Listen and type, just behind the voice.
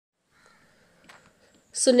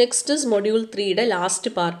So next is module 3 യുടെ last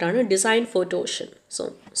part ആണ് design for torsion.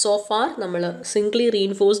 So far നമ്മൾ singly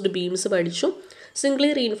reinforced beams പഠിച്ചു. Singly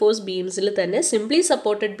reinforced beamsൽ തന്നെ simply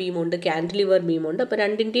supported beam ഉണ്ട്, cantilever beam ഉണ്ട്. അപ്പോൾ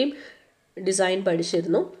രണ്ടിന്റെയും ഡിസൈൻ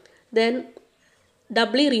പഠിച്ചിരുന്നു. Then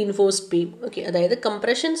doubly reinforced beam. Okay, അതായത്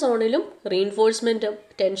compression സോണിലും reinforcement,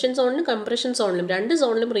 tension സോണിലും compression സോണിലും രണ്ട്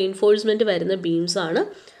സോണിലും reinforcement വരുന്ന beams ആണ്.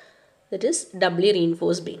 That is doubly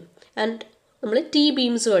reinforced beam. And നമ്മൾ T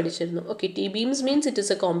beams പഠിച്ചിരുന്നു. Okay, T beams means it is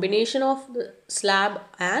a combination of the slab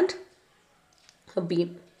and a beam.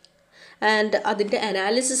 And അതിൻ്റെ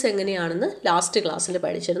analysis എങ്ങനെയാണെന്ന് last ക്ലാസ്സിൽ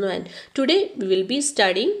പഠിച്ചിരുന്നു. And today we will be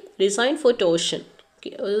studying design for torsion.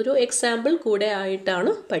 Okay, ഒരു example കൂടെ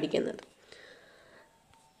ആയിട്ടാണ് പഠിക്കുന്നത്.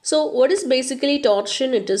 So what is basically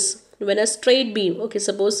torsion? It is when a straight beam, okay,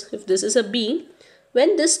 suppose if this is a beam, when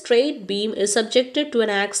this straight beam is subjected to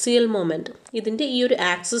an axial moment, ഇതിൻ്റെ ഈ ഒരു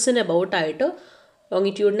ആക്സിസിന് about ആയിട്ട്,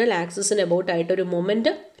 longitudinal ആക്സിസിന് about ആയിട്ട് ഒരു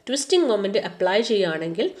moment, twisting moment apply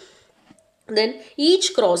ചെയ്യുകയാണെങ്കിൽ, then each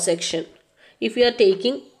cross section, if you are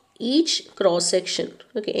taking each cross section,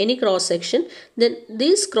 okay, any cross section, then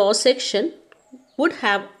this cross section would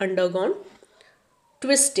have undergone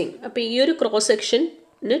twisting. അപ്പോൾ ഈ ഒരു ക്രോസ് സെക്ഷൻ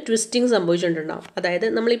ട്വിസ്റ്റിംഗ് സംഭവിച്ചിട്ടുണ്ടാകും. അതായത്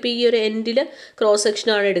നമ്മളിപ്പോൾ ഈ ഒരു എൻഡിൽ ക്രോസ്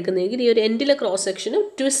സെക്ഷനാണ് എടുക്കുന്നതെങ്കിൽ ഈ ഒരു എൻഡിലെ ക്രോസ് സെക്ഷനും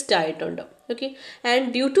ട്വിസ്റ്റ് ആയിട്ടുണ്ട്. Okay, and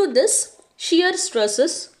dew to this shear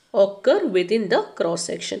stresses occur within the cross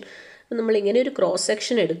section. നമ്മളിങ്ങനെ ഒരു ക്രോസ്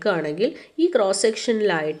സെക്ഷൻ എടുക്കുകയാണെങ്കിൽ ഈ ക്രോസ്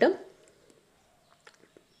സെക്ഷനിലായിട്ട്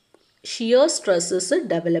ഷിയർ സ്ട്രെസ്സസ്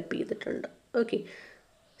ഡെവലപ്പ് ചെയ്തിട്ടുണ്ട്. Okay,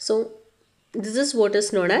 so this is what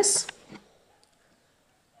is known as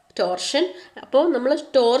torsion. അപ്പോൾ നമ്മൾ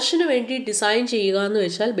ടോർഷന് വേണ്ടി ഡിസൈൻ ചെയ്യുക എന്ന്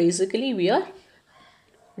വെച്ചാൽ basically we are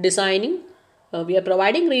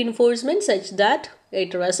providing reinforcement such that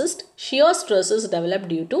it resist shear stresses develop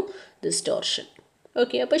due to this torsion.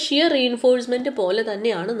 Okay, അപ്പോൾ shear reinforcement പോലെ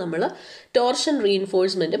തന്നെയാണ് നമ്മൾ ടോർഷൻ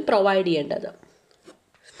റീഇൻഫോഴ്സ്മെൻറ്റും പ്രൊവൈഡ് ചെയ്യേണ്ടത്.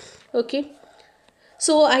 Okay,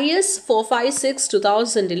 so IS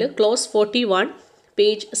 456/2000 close 41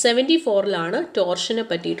 page 74 ടോർഷനെ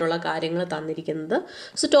പറ്റിയിട്ടുള്ള കാര്യങ്ങൾ തന്നിരിക്കുന്നത്.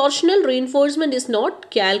 So torsional reinforcement is not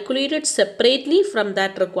calculated separately from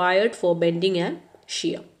that required for bending and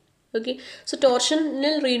shear. Okay, so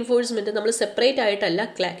torsional reinforcement നമ്മൾ separate ആയിട്ടല്ല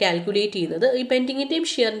കാൽക്കുലേറ്റ് ചെയ്യുന്നത്, ഈ ബെൻഡിങ്ങിൻ്റെയും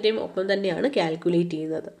ഷിയറിൻ്റെയും ഒപ്പം തന്നെയാണ് കാൽക്കുലേറ്റ്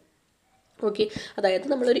ചെയ്യുന്നത്. ഓക്കെ, അതായത്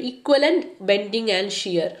നമ്മളൊരു equivalent bending and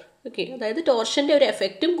shear, okay, അതായത് ടോർഷൻ്റെ ഒരു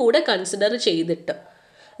എഫക്റ്റും കൂടെ കൺസിഡർ ചെയ്തിട്ട്,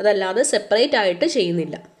 അതല്ലാതെ സെപ്പറേറ്റ് ആയിട്ട്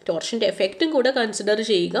ചെയ്യുന്നില്ല. ടോർഷൻ്റെ എഫക്റ്റും കൂടെ കൺസിഡർ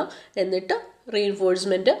ചെയ്യുക, എന്നിട്ട്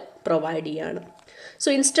റീഇൻഫോഴ്സ്മെൻറ്റ് പ്രൊവൈഡ് ചെയ്യുകയാണ്. So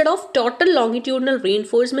instead of total longitudinal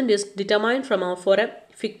reinforcement is determined from four A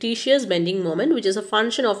fictitious bending moment which is A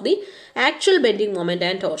function of the actual bending moment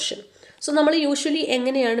and torsion. So നമ്മൾ യൂഷ്വലി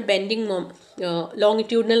എങ്ങനെയാണ് bending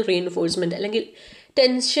longitudinal reinforcement അല്ലെങ്കിൽ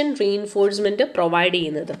tension reinforcement provide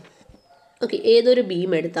ചെയ്യുന്നത്? Okay, ഏതൊരു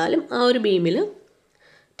beam എടുത്താലും ആ ഒരു ബീമിൽ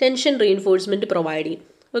tension reinforcement provide ചെയ്യും.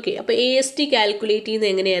 Okay, അപ്പോൾ AST കാൽക്കുലേറ്റ് ചെയ്യുന്നത്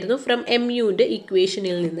എങ്ങനെയായിരുന്നു? ഫ്രം MUൻ്റെ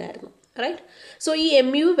ഇക്വേഷനിൽ നിന്നായിരുന്നു, റൈറ്റ്? സോ ഈ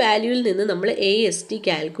MU വാല്യൂവിൽ നിന്ന് നമ്മൾ AST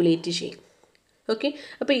കാൽക്കുലേറ്റ് ചെയ്യും. ഓക്കെ,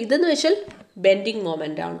 അപ്പോൾ ഇതെന്ന് വെച്ചാൽ ബെൻഡിങ്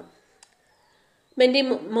മൊമെൻ്റ് ആണ്.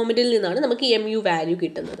 ബെൻഡിങ് മൊമെൻറ്റിൽ നിന്നാണ് നമുക്ക് ഈ MU വാല്യൂ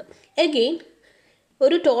കിട്ടുന്നത്. അഗെയിൻ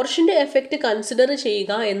ഒരു ടോർഷൻ്റെ എഫക്റ്റ് കൺസിഡർ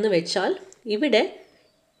ചെയ്യുക എന്ന് വെച്ചാൽ ഇവിടെ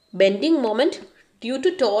bending moment due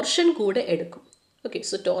to torsion കൂടെ എടുക്കും. ഓക്കെ,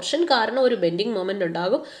 സോ ടോർഷൻ കാരണം ഒരു ബെൻഡിങ് മൊമെൻ്റ്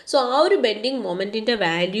ഉണ്ടാകും. സോ ആ ഒരു ബെൻഡിങ് മൊമെൻറ്റിൻ്റെ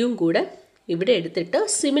വാല്യൂവും കൂടെ ഇവിടെ എടുത്തിട്ട്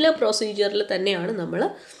സിമിലർ പ്രൊസീജിയറിൽ തന്നെയാണ് നമ്മൾ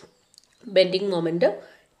bending moment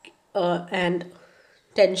and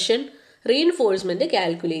tension reinforcement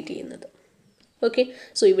calculate ചെയ്യുന്നത്. ഓക്കെ,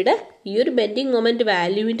 സോ ഇവിടെ ഈ ഒരു ബെൻഡിങ് മൊമെൻറ്റ്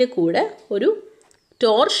വാല്യൂവിൻ്റെ കൂടെ ഒരു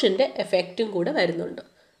ടോർഷൻ്റെ എഫക്റ്റും കൂടെ വരുന്നുണ്ട്.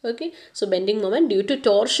 Okay, so bending moment due to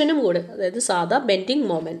ടോർഷനും കൂടെ, അതായത് സാധാ ബെൻഡിങ്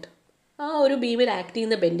മൊമെൻറ്റ്, ആ ഒരു ബീമിൽ ആക്ട്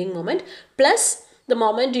ചെയ്യുന്ന bending moment plus the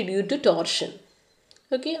moment due to torsion.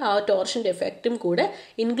 Okay, ആ ടോർഷൻ്റെ എഫക്റ്റും കൂടെ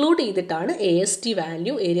ഇൻക്ലൂഡ് ചെയ്തിട്ടാണ് AST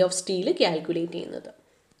value, area of steel, calculate ചെയ്യുന്നത്.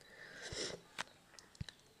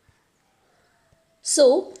 സോ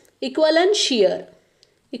ഇക്വലൻറ്റ്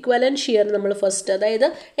ഷിയർ നമ്മൾ ഫസ്റ്റ്, അതായത്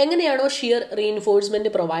എങ്ങനെയാണോ ഷിയർ റീഇൻഫോഴ്സ്മെൻറ്റ്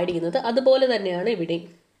പ്രൊവൈഡ് ചെയ്യുന്നത് അതുപോലെ തന്നെയാണ് ഇവിടെയും.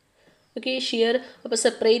 ഓക്കെ, ഷിയർ അപ്പോൾ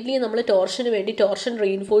സെപ്പറേറ്റ്ലി നമ്മൾ ടോർഷന് വേണ്ടി ടോർഷൻ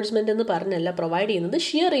റീഇൻഫോഴ്സ്മെൻറ്റ് എന്ന് പറഞ്ഞല്ല പ്രൊവൈഡ് ചെയ്യുന്നത്,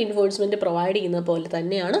 ഷിയർ റീഇൻഫോഴ്സ്മെൻറ്റ് പ്രൊവൈഡ് ചെയ്യുന്ന പോലെ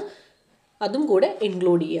തന്നെയാണ് അതും കൂടെ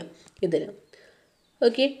ഇൻക്ലൂഡ് ചെയ്യുക ഇതിൽ.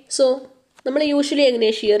 ഓക്കെ, സോ നമ്മൾ യൂഷ്വലി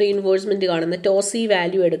എങ്ങനെയാണ് ഷിയർ റീഇൻഫോഴ്സ്മെൻറ്റ് കാണുന്നത്? ടോസി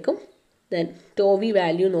വാല്യൂ എടുക്കും, ദെൻ ടോവി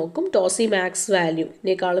വാല്യൂ നോക്കും, ടോസി മാക്സ്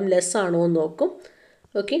വാല്യൂനേക്കാളും ലെസ് ആണോ എന്ന് നോക്കും.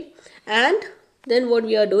 Okay, and then what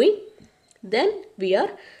we are doing, then we are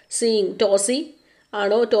seeing ടോസി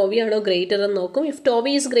ആണോ ടോവി ആണോ ഗ്രേറ്റർ എന്ന് നോക്കും. If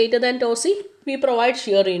ടോവി is greater than ടോസി V provide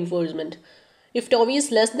shear reinforcement. If tau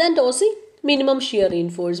is less than tau c, minimum shear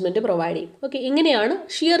reinforcement provide ചെയ്യും. Okay, ഇങ്ങനെയാണ്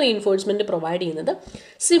shear reinforcement provide ചെയ്യുന്നത്.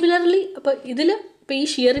 Similarly അപ്പോൾ ഇപ്പോൾ ഈ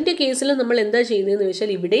ഷിയറിൻ്റെ കേസിൽ നമ്മൾ എന്താ ചെയ്യുന്നതെന്ന്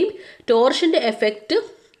വെച്ചാൽ ഇവിടെയും ടോർഷൻ്റെ എഫക്റ്റ്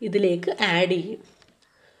ഇതിലേക്ക് ആഡ് ചെയ്യും.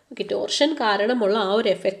 ഓക്കെ, ടോർഷൻ കാരണമുള്ള ആ ഒരു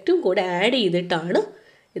എഫക്റ്റും കൂടെ ആഡ് ചെയ്തിട്ടാണ്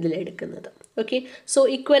ഇതിലെടുക്കുന്നത്. ഓക്കെ, സോ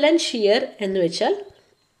ഇക്വലൻറ്റ് ഷിയർ എന്ന് വെച്ചാൽ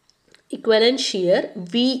ഇക്വലൻറ്റ് ഷിയർ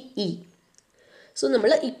VE. സോ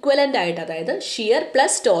നമ്മൾ ഇക്വലൻ്റ് ആയിട്ട്, അതായത് ഷിയർ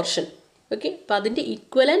പ്ലസ് ടോർഷൻ. ഓക്കെ, അപ്പോൾ അതിൻ്റെ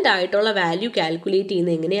ഇക്വലൻ്റ് ആയിട്ടുള്ള വാല്യൂ കാൽക്കുലേറ്റ്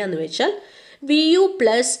ചെയ്യുന്നത് എങ്ങനെയാണെന്ന് വെച്ചാൽ VU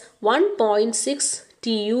plus 1.6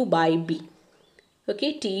 TU by B. Okay,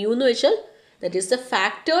 TU എന്ന് വെച്ചാൽ that is the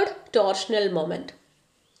factored torsional moment.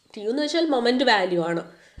 TU എന്ന് വെച്ചാൽ മൊമെൻറ്റ് വാല്യൂ ആണ്.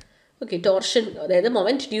 ഓക്കെ, ടോർഷൻ അതായത്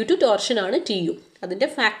മൊമെൻറ്റ് ഡ്യൂ ടു ടോർഷൻ ആണ് TU. അതിൻ്റെ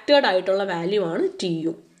ഫാക്ടേർഡ് ആയിട്ടുള്ള വാല്യൂ ആണ്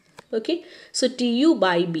TU. Okay, so TU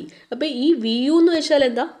by B. അപ്പോൾ ഈ VU എന്ന് വെച്ചാൽ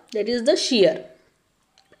എന്താ? That is the shear.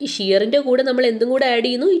 ഈ ഷിയറിൻ്റെ കൂടെ നമ്മൾ എന്തും കൂടെ ആഡ്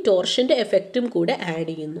ചെയ്യുന്നു? ഈ ടോർഷൻ്റെ എഫക്റ്റും കൂടെ ആഡ്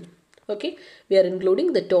ചെയ്യുന്നു. Okay, V R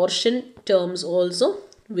including the torsion terms also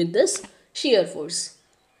with this shear force.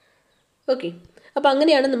 Okay, അപ്പോൾ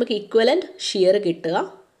അങ്ങനെയാണ് നമുക്ക് ഇക്വലൻറ്റ് ഷിയർ കിട്ടുക.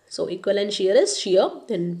 So equivalent shear is shear,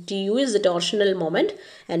 then TU is the torsional moment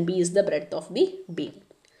and B is the breadth of the beam.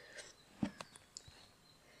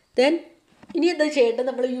 Then ഇനി എന്താ ചെയ്യേണ്ടത്?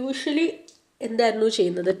 നമ്മൾ usually എന്തായിരുന്നു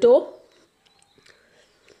ചെയ്യുന്നത്?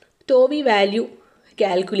 ടോ വി വാല്യൂ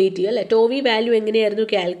കാൽക്കുലേറ്റ് ചെയ്യുക അല്ലേ? ടോ വി വാല്യൂ എങ്ങനെയായിരുന്നു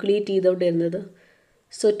കാൽക്കുലേറ്റ് ചെയ്തുകൊണ്ടിരുന്നത്?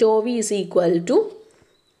 So to V is equal to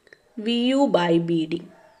VU by BD.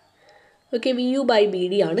 Okay, VU by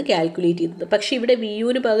BD ആണ് കാൽക്കുലേറ്റ് ചെയ്തത്. പക്ഷേ ഇവിടെ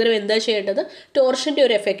VUവിന് പകരം എന്താ ചെയ്യേണ്ടത്? ടോർഷൻ്റെ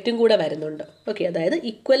ഒരു എഫക്റ്റും കൂടെ വരുന്നുണ്ട്. ഓക്കെ, അതായത്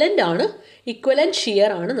ഇക്വലൻറ്റ്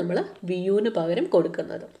ഷിയർ ആണ് നമ്മൾ VUവിന് പകരം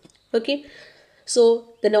കൊടുക്കുന്നത്. Okay, so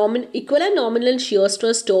the equivalent nominal shear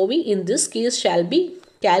stress to V in this case shall be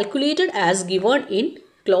calculated as given in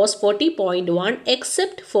close 40.1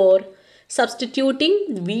 except for substituting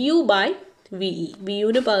VU by VE.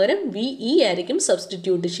 VUവിന് പകരം VE ആയിരിക്കും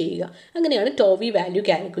സബ്സ്റ്റിറ്റ്യൂട്ട് ചെയ്യുക. അങ്ങനെയാണ് ടോ വി വാല്യൂ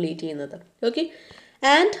കാൽക്കുലേറ്റ് ചെയ്യുന്നത്. Okay,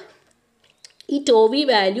 and ഈ to V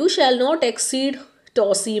value shall not exceed to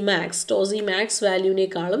C max. To C max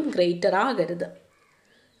വാല്യൂവിനേക്കാളും greater ആകരുത്.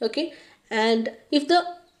 Okay, and if the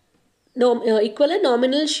equivalent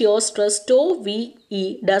nominal shear stress to VE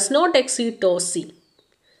does not exceed to C.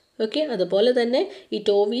 Okay, അതുപോലെ തന്നെ ഈ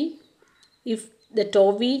to V, if the to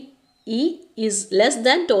V E is less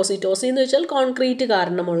than to C. To C എന്ന് വെച്ചാൽ concrete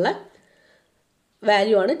കാരണമുള്ള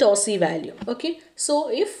value ആണ് to C value. Okay, so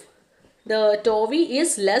if the to V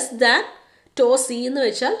is less than to C എന്ന്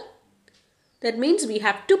വെച്ചാൽ that means we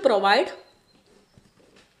have to provide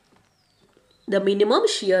the minimum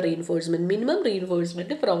shear reinforcement. Minimum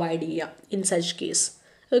reinforcement provide ചെയ്യാം in such case.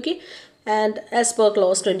 Okay, and as per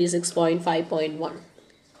close 26.5.1.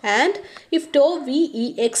 And if to VE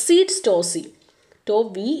exceeds to C, to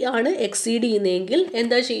V ആണ് exceed ചെയ്യുന്നതെങ്കിൽ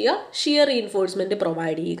എന്താ ചെയ്യുക? Shear reinforcement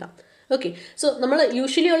provide ചെയ്യുക. Okay, so നമ്മൾ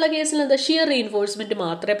usually ഉള്ള കേസിൽ എന്താ ഷിയർ റീഇൻഫോഴ്സ്മെൻറ്റ്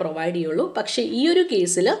മാത്രമേ പ്രൊവൈഡ് ചെയ്യുള്ളൂ. പക്ഷേ ഈ ഒരു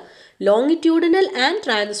കേസിൽ longitudinal and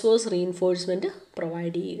transverse reinforcement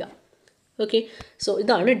provide ചെയ്യുക. ഓക്കെ, സോ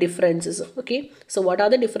ഇതാണ് differences. Okay, so what are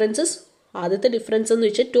the differences? ആദ്യത്തെ ഡിഫറൻസ് എന്ന്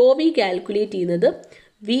വെച്ചാൽ ടോ വി കാൽക്കുലേറ്റ് ചെയ്യുന്നത്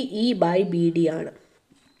VE ബൈ BD ആണ്.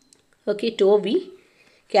 ഓക്കെ, ടോ വി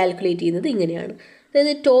കാൽക്കുലേറ്റ് ചെയ്യുന്നത് ഇങ്ങനെയാണ്.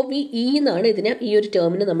 അതായത് ടോ VE എന്നാണ് ഈ ഒരു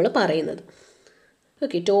ടേമിന് നമ്മൾ പറയുന്നത്.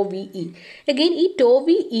 Okay, to VE. അഗെയിൻ ഈ ടോ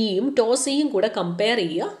VEയും ടോ സിയും കൂടെ കമ്പയർ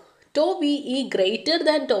ചെയ്യുക. To VE greater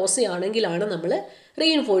than to C ആണെങ്കിലാണ് നമ്മൾ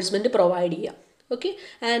റീഇൻഫോഴ്സ്മെൻറ്റ് പ്രൊവൈഡ് ചെയ്യുക. ഓക്കെ,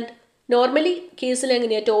 ആൻഡ് നോർമലി കേസിൽ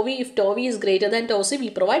എങ്ങനെയാണ്? If to V is greater than to C V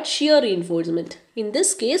provide shear reinforcement. In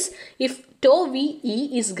this case if to VE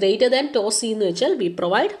is greater than to C എന്ന് വെച്ചാൽ V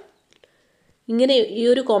provide ഇങ്ങനെ ഈ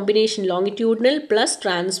ഒരു combination longitudinal plus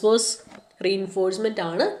transverse reinforcement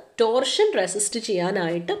ആണ് torsion resist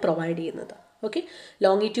ചെയ്യാനായിട്ട് provide ചെയ്യുന്നത്. Okay,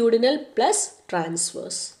 longitudinal plus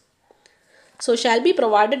transverse. So shall be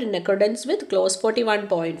provided in accordance with close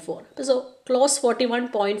 41.4. So close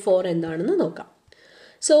 41.4 എന്താണെന്ന് നോക്കാം.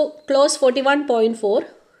 So close 41.4,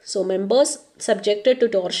 so members subjected to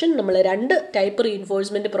torsion നമ്മൾ രണ്ട് ടൈപ്പ്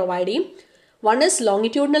റീഇൻഫോഴ്സ്മെൻറ്റ് പ്രൊവൈഡ് ചെയ്യും. One is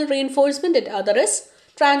longitudinal reinforcement, other is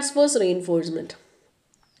transverse reinforcement.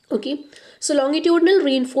 Okay, so longitudinal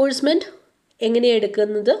reinforcement എങ്ങനെയാണ്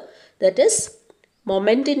എടുക്കുന്നത്? That is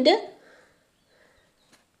മൊമെൻറ്റിൻ്റെ,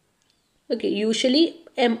 okay, usually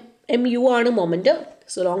MU ആണ് moment.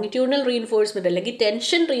 So longitudinal reinforcement അല്ലെങ്കിൽ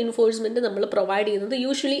tension reinforcement നമ്മൾ provide ചെയ്യുന്നത്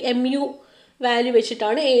usually MU value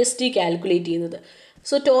വെച്ചിട്ടാണ് AST കാൽക്കുലേറ്റ് ചെയ്യുന്നത്.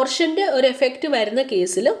 So ടോർഷൻ്റെ ഒരു എഫക്റ്റ് വരുന്ന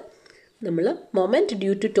കേസിൽ നമ്മൾ മൊമെൻറ്റ്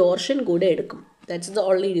ഡ്യൂ ടു ടോർഷൻ കൂടെ എടുക്കും. That's the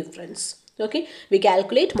only difference. Okay, we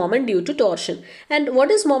calculate moment due to torsion. And what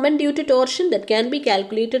is moment due to torsion? That can be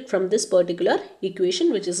calculated from this particular equation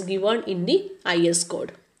which is given in the IS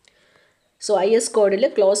code. So IS code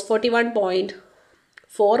clause 41.4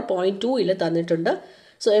 4.2 തന്നിട്ടുണ്ട്.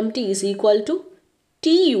 So MT is equal to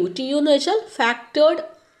TU എന്ന് വെച്ചാൽ factored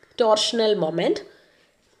torsional moment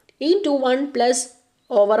into 1 plus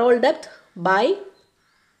overall depth by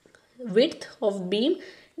width of beam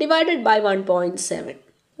divided by 1.7.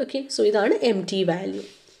 Okay, so ഇതാണ് MT value.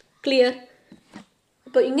 Clear?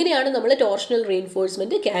 അപ്പോൾ ഇങ്ങനെയാണ് നമ്മൾ torsional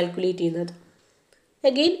reinforcement calculate ചെയ്യുന്നത്.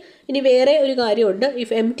 Again ഇനി വേറെ ഒരു കാര്യമുണ്ട്.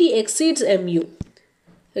 If MT exceeds MU,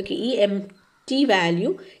 okay, ഈ MT വാല്യൂ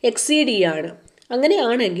എക്സീഡ് ചെയ്യാണ്.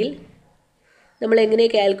 അങ്ങനെയാണെങ്കിൽ നമ്മൾ എങ്ങനെ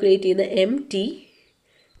കാൽക്കുലേറ്റ് ചെയ്യുന്നത്? MT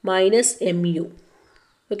minus MU.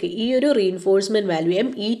 ഓക്കെ, ഈ ഒരു റീഇൻഫോഴ്സ്മെൻറ്റ് വാല്യൂ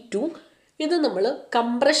ME2 ഇത് നമ്മൾ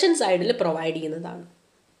കംപ്രഷൻ സൈഡിൽ പ്രൊവൈഡ് ചെയ്യുന്നതാണ്.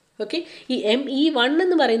 ഓക്കെ, ഈ ME1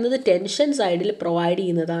 എന്ന് പറയുന്നത് ടെൻഷൻ സൈഡിൽ പ്രൊവൈഡ്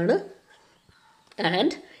ചെയ്യുന്നതാണ്.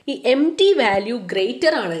 ആൻഡ് ഈ MT വാല്യൂ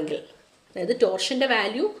ഗ്രേറ്റർ ആണെങ്കിൽ, അതായത് ടോർഷൻ്റെ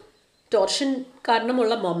വാല്യൂ, ടോർഷൻ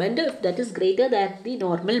കാരണമുള്ള moment that is greater than the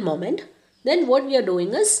normal moment, then what we are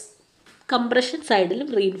doing is compression സൈഡിലും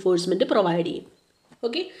റീഇൻഫോഴ്സ്മെൻറ്റ് പ്രൊവൈഡ് ചെയ്യും.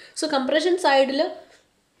 ഓക്കെ, സോ കംപ്രഷൻ സൈഡിൽ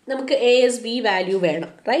നമുക്ക് ASV വാല്യൂ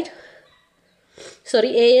വേണം, റൈറ്റ്? സോറി,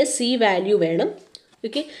 ASC വാല്യൂ വേണം.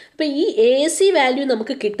 Okay, അപ്പോൾ ഈ ASC വാല്യൂ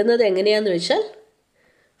നമുക്ക് കിട്ടുന്നത് എങ്ങനെയാണെന്ന് വെച്ചാൽ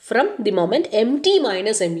from the moment MT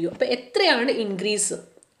minus MU. അപ്പോൾ എത്രയാണ് ഇൻക്രീസ്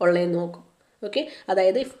ഉള്ളതെന്ന് നോക്കും. ഓക്കെ,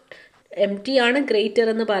 അതായത് MT ആണ് ഗ്രേറ്റർ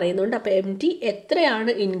എന്ന് പറയുന്നുണ്ട്. അപ്പോൾ MT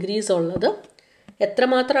എത്രയാണ് ഇൻക്രീസ് ഉള്ളത്,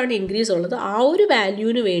 എത്രമാത്രമാണ് ഇൻക്രീസ് ഉള്ളത്, ആ ഒരു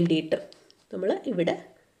വാല്യൂവിന് വേണ്ടിയിട്ട് നമ്മൾ ഇവിടെ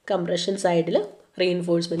കംപ്രഷൻ സൈഡിൽ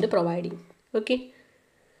റീഇൻഫോഴ്സ്മെൻറ്റ് പ്രൊവൈഡ് ചെയ്യും. ഓക്കെ,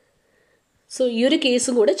 സോ ഈ ഒരു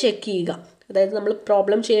കേസും കൂടെ ചെക്ക് ചെയ്യുക. അതായത് നമ്മൾ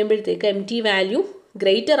പ്രോബ്ലം ചെയ്യുമ്പോഴത്തേക്ക് MT വാല്യൂ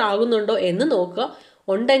ഗ്രേറ്റർ ആകുന്നുണ്ടോ എന്ന് നോക്കുക.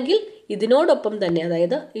 ഉണ്ടെങ്കിൽ ഇതിനോടൊപ്പം തന്നെ,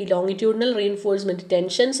 അതായത് ഈ ലോങ്ങിറ്റ്യൂഡിനൽ റീഇൻഫോഴ്സ്മെൻറ്റ്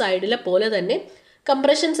ടെൻഷൻ സൈഡിലെ പോലെ തന്നെ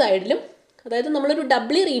കംപ്രഷൻ സൈഡിലും, അതായത് നമ്മളൊരു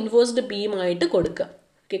ഡബ്ലി റീഇൻഫോഴ്സ്ഡ് ബീമായിട്ട് കൊടുക്കുക.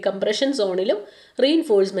 ഓക്കെ, കംപ്രഷൻ സോണിലും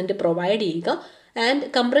റീഇൻഫോഴ്സ്മെൻറ്റ് പ്രൊവൈഡ് ചെയ്യുക. ആൻഡ്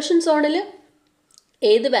കംപ്രഷൻ സോണിൽ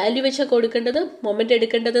ഏത് വാല്യൂ വെച്ചാൽ കൊടുക്കേണ്ടത്, മൊമെൻറ്റ്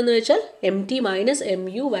എടുക്കേണ്ടതെന്ന് വെച്ചാൽ MT മൈനസ്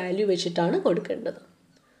MU വാല്യൂ വെച്ചിട്ടാണ് കൊടുക്കേണ്ടത്.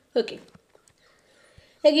 Okay,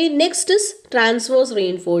 again next is transverse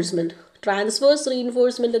reinforcement. Transverse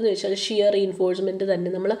reinforcement എന്ന് വെച്ചാൽ ഷിയർ റീഇൻഫോഴ്സ്മെൻറ്റ് തന്നെ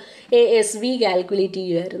നമ്മൾ ASV കാൽക്കുലേറ്റ്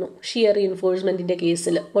ചെയ്യുമായിരുന്നു ഷിയർ റീഇൻഫോഴ്സ്മെൻറ്റിൻ്റെ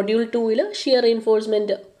കേസിൽ. Module 2-ൽ shear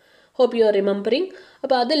reinforcement, hope you are remembering.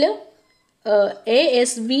 അപ്പോൾ അതിൽ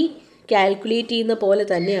ASV കാൽക്കുലേറ്റ് ചെയ്യുന്ന പോലെ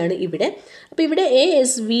തന്നെയാണ് ഇവിടെ. അപ്പോൾ ഇവിടെ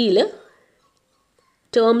ASVയിൽ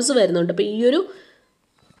ടേംസ് വരുന്നുണ്ട്. അപ്പോൾ ഈ ഒരു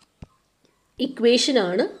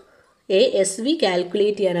ഇക്വേഷനാണ് ASV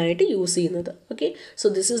കാൽക്കുലേറ്റ് ചെയ്യാനായിട്ട് യൂസ് ചെയ്യുന്നത്. Okay, so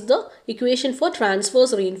this is the equation for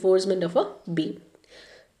transverse reinforcement of A beam.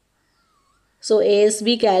 So ASV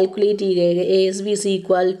calculate ചെയ്യുക. ASV is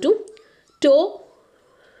equal to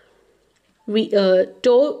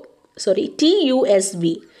TUSV.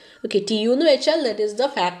 Okay, TU എന്ന് വെച്ചാൽ that is the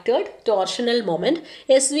factored torsional moment.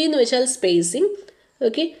 SV എന്ന് വെച്ചാൽ spacing.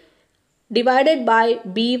 Okay, divided by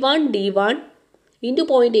B1 D1 into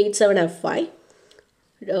 0.87 Fy.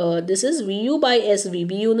 This is VU by SV.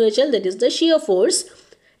 VU എന്ന് വെച്ചാൽ that is the shear force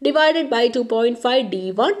divided by 2.5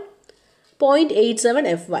 D1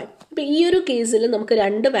 0.87 Fy. അപ്പോൾ ഈ ഒരു കേസിൽ നമുക്ക്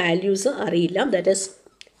രണ്ട് വാല്യൂസ് അറിയില്ല, that is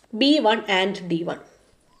B1 and D1.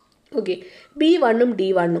 Okay, B1 ഉം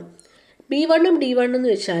D1 എന്ന്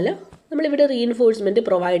വെച്ചാൽ നമ്മളിവിടെ റീഇൻഫോഴ്സ്മെൻറ്റ്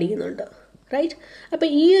പ്രൊവൈഡ് ചെയ്യുന്നുണ്ട്, റൈറ്റ്? അപ്പോൾ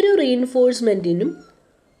ഈ ഒരു റീഇൻഫോഴ്സ്മെൻറ്റിനും,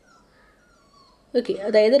 ഓക്കെ,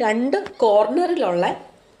 അതായത് രണ്ട് കോർണറിലുള്ള,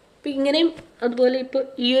 ഇപ്പോൾ ഇങ്ങനെയും അതുപോലെ ഇപ്പോൾ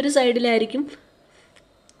ഈ ഒരു സൈഡിലായിരിക്കും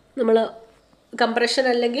നമ്മൾ കംപ്രഷൻ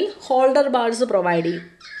അല്ലെങ്കിൽ ഹോൾഡർ ബാർസ് പ്രൊവൈഡ് ചെയ്യും,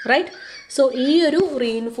 റൈറ്റ്? സോ ഈ ഒരു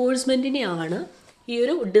റീഇൻഫോഴ്സ്മെൻറ്റിനെയാണ്, ഈ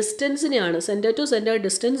ഒരു ഡിസ്റ്റൻസിനെയാണ്, centre to centre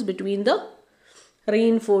distance between the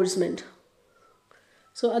reinforcement.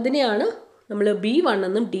 So അതിനെയാണ് നമ്മൾ B1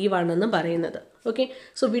 എന്നും D1 എന്നും പറയുന്നത്. ഓക്കെ,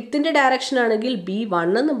 സോ വിഡ്ത്തിൻ്റെ ഡയറക്ഷൻ ആണെങ്കിൽ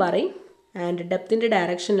B1 എന്നും പറയും, ആൻഡ് ഡെപ്തിൻ്റെ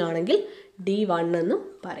ഡയറക്ഷൻ ആണെങ്കിൽ D1 എന്നും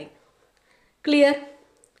പറയും. ക്ലിയർ?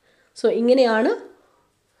 സോ ഇങ്ങനെയാണ്,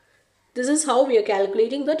 this is how we R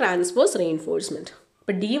calculating the transverse reinforcement.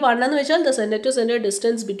 ഇപ്പോൾ D1 എന്ന് വെച്ചാൽ the centre to centre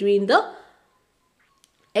distance between the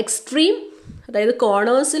extreme, അതായത്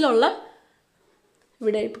കോർണേഴ്സിലുള്ള,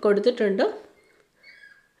 ഇവിടെ ഇപ്പോൾ കൊടുത്തിട്ടുണ്ട്.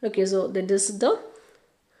 Okay, so that is the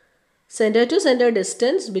centre to centre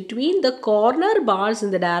distance between the corner bars in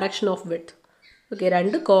the direction of width. Okay,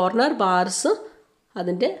 രണ്ട് corner bars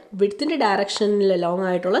അതിൻ്റെ വിഡ്ത്തിൻ്റെ ഡയറക്ഷനിൽ ലോങ്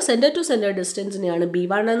ആയിട്ടുള്ള സെൻറ്റർ ടു സെൻറ്റർ ഡിസ്റ്റൻസിനെയാണ്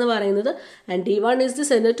B1 എന്ന് പറയുന്നത്. And D1 is the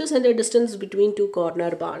centre to centre distance between two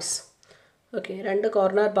corner bars. Okay, രണ്ട്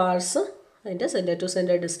corner bars അതിൻ്റെ centre to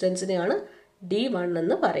centre ഡിസ്റ്റൻസിനെയാണ് D1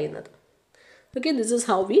 എന്ന് പറയുന്നത്. Okay, this is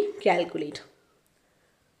how we calculate.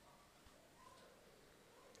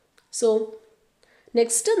 So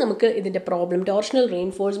next നമുക്ക് ഇതിൻ്റെ problem, torsional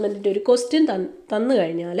റീഇൻഫോഴ്സ്മെൻറ്റിൻ്റെ ഒരു question തന്നു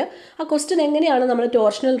കഴിഞ്ഞാൽ ആ ക്വസ്റ്റ്യൻ എങ്ങനെയാണ് നമ്മൾ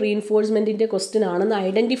ടോർഷണൽ റീഇൻഫോഴ്സ്മെൻറ്റിൻ്റെ ക്വസ്റ്റ്യൻ ആണെന്ന്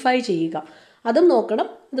ഐഡൻറ്റിഫൈ ചെയ്യുക. അതും നോക്കണം.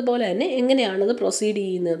 അതുപോലെ തന്നെ എങ്ങനെയാണത് പ്രൊസീഡ്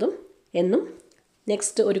ചെയ്യുന്നതും എന്നും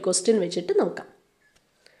നെക്സ്റ്റ് ഒരു ക്വസ്റ്റ്യൻ വെച്ചിട്ട് നോക്കാം.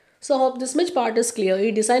 So hope this much part is clear. ഈ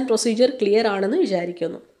ഡിസൈൻ പ്രൊസീജിയർ ക്ലിയർ ആണെന്ന്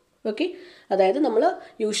വിചാരിക്കുന്നു. ഓക്കെ, അതായത് നമ്മൾ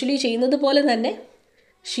യൂഷ്വലി ചെയ്യുന്നത് പോലെ തന്നെ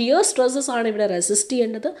ഷിയർ സ്ട്രെസ്സസ് ആണ് ഇവിടെ റെസിസ്റ്റ്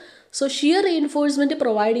ചെയ്യേണ്ടത്. സോ ഷിയർ റീഇൻഫോഴ്സ്മെൻറ്റ്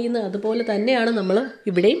പ്രൊവൈഡ് ചെയ്യുന്നത് അതുപോലെ തന്നെയാണ് നമ്മൾ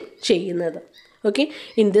ഇവിടെയും ചെയ്യുന്നത്. Okay,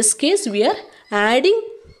 in this case V are adding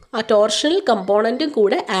ആ ടോർഷണൽ കമ്പോണൻറ്റും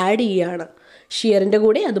കൂടെ ആഡ് ചെയ്യുകയാണ്, ഷിയറിൻ്റെ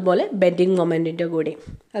കൂടെ അതുപോലെ ബെൻഡിങ് മൊമെൻറ്റിൻ്റെ കൂടെ.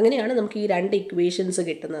 അങ്ങനെയാണ് നമുക്ക് ഈ രണ്ട് ഇക്വേഷൻസ്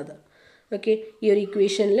കിട്ടുന്നത്. ഓക്കെ, ഈ ഒരു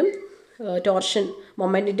ഇക്വേഷനിലും ടോർഷൻ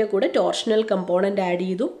മൊമെൻറ്റിൻ്റെ കൂടെ ടോർഷണൽ കമ്പോണൻറ്റ് ആഡ്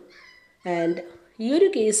ചെയ്തു, ആൻഡ് ഈ ഒരു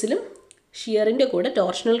കേസിലും ഷിയറിൻ്റെ കൂടെ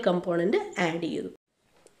ടോർഷണൽ കമ്പോണൻറ്റ് ആഡ് ചെയ്തു.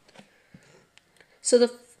 So the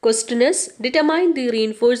question is, determine the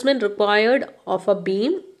reinforcement required of a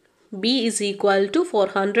beam. B is equal to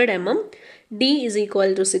 400 mm, D is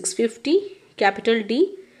equal to 650, capital D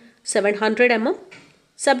 700 mm,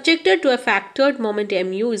 subjected to a factored moment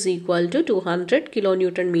mu is equal to 200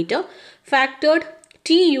 kilonewton meter, factored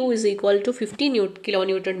Tu is equal to 50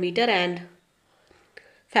 kilonewton meter, and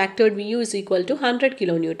factored Vu is equal to 100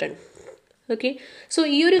 kilonewton. Okay, so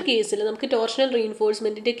ഈ ഒരു കേസിൽ നമുക്ക് torsional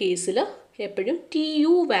റീഇൻഫോഴ്സ്മെൻറ്റിൻ്റെ കേസിൽ എപ്പോഴും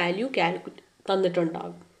TU value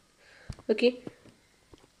തന്നിട്ടുണ്ടാകും. Okay,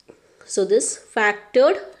 so this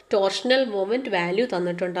factored torsional moment value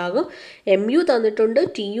തന്നിട്ടുണ്ടാകും, MU തന്നിട്ടുണ്ട്,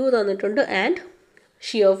 TU തന്നിട്ടുണ്ട്, and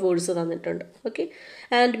shear force തന്നിട്ടുണ്ട്. Okay,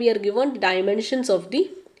 and we are given dimensions of the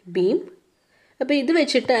beam. അപ്പോൾ ഇത്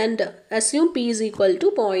വെച്ചിട്ട് and assume P is equal to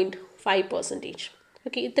 0.5%.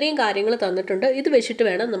 Okay, ഇത്രയും കാര്യങ്ങൾ തന്നിട്ടുണ്ട്. ഇത് വെച്ചിട്ട്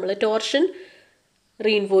വേണം നമ്മൾ ടോർഷൻ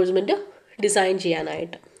റീഇൻഫോഴ്സ്മെൻറ്റ് ഡിസൈൻ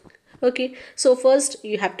ചെയ്യാനായിട്ട്. Okay, so first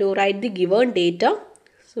you have to right the ഗിവേൺ data.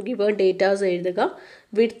 So ഗിവേൺ datas എഴുതുക.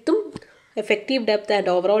 വിഡ്ത്തും effective depth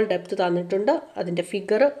and overall depth തന്നിട്ടുണ്ട്, അതിൻ്റെ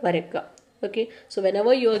ഫിഗർ വരയ്ക്കുക. Okay, so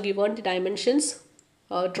whenever you are ഗിവേൺ the dimensions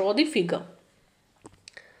draw the figure.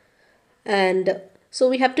 And so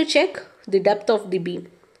we have to check the depth of the beam.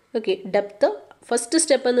 Okay, depth first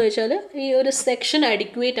step എന്ന് വെച്ചാൽ ഈ ഒരു section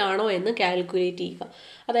adequate ആണോ എന്ന് calculate ചെയ്യുക,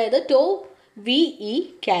 അതായത് ടോ VE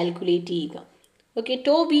കാൽക്കുലേറ്റ് ചെയ്യുക. Okay,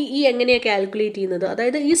 to VE എങ്ങനെയാണ് കാൽക്കുലേറ്റ് ചെയ്യുന്നത്,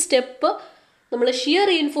 അതായത് ഈ സ്റ്റെപ്പ് നമ്മൾ ഷിയർ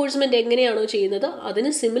റീഇൻഫോഴ്സ്മെൻറ്റ് എങ്ങനെയാണോ ചെയ്യുന്നത് അതിന്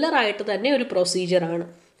സിമിലർ ആയിട്ട് തന്നെ ഒരു പ്രൊസീജിയറാണ്.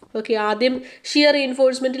 ഓക്കെ, ആദ്യം ഷിയർ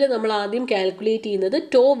റീഇൻഫോഴ്സ്മെൻറ്റിൽ നമ്മൾ ആദ്യം കാൽക്കുലേറ്റ് ചെയ്യുന്നത്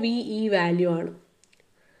ടോ VE വാല്യൂ ആണ്.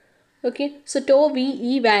 Okay, so to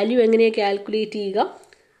VE value എങ്ങനെയാണ് കാൽക്കുലേറ്റ് ചെയ്യുക,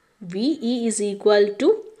 VE is equal to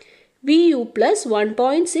VU plus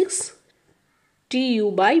 1.6 TU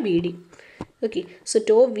by BD. Okay, so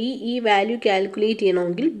to VE value calculate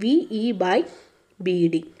ചെയ്യണമെങ്കിൽ VE by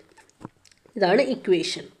BD ഇതാണ്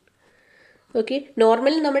ഇക്വേഷൻ. ഓക്കെ,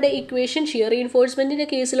 നോർമൽ നമ്മുടെ equation shear റീഇൻഫോഴ്സ്മെൻറ്റിൻ്റെ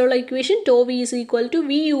കേസിലുള്ള equation to V is equal to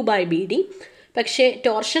VU by BD. പക്ഷേ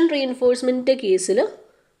torsion റീഇൻഫോഴ്സ്മെൻറ്റിൻ്റെ കേസിൽ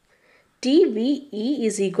TVE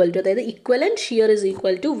is equal to, അതായത് equivalent shear is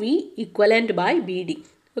equal to V equivalent by BD.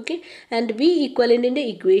 Okay, and V equivalentൻ്റെ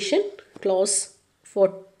equation close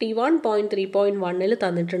 41.3.1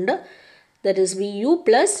 തന്നിട്ടുണ്ട്. That is VU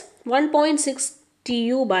plus 1.6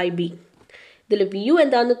 TU by B. ഇതിൽ VU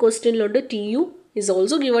എന്താണെന്ന് ക്വസ്റ്റ്യനിലുണ്ട്, TU is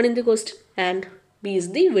also given in the question, and B is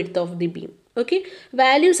the width of the beam. Okay,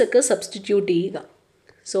 values ഒക്കെ substitute ചെയ്യുക.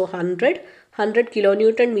 So 100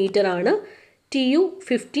 kilonewton metre ആണ്, TU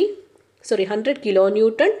 100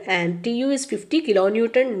 kilonewton, and TU is 50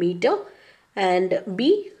 kilonewton meter, and B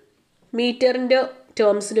മീറ്ററിൻ്റെ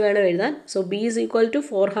ടേംസിൽ വേണം എഴുതാൻ. So B is equal to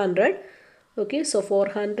 400. Okay, so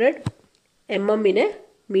 400 mm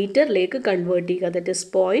മീറ്ററിലേക്ക് convert ചെയ്യുക, that is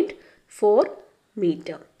 0.4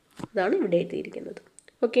 metre. ഇതാണ് ഇവിടെ എഴുതിയിരിക്കുന്നത്.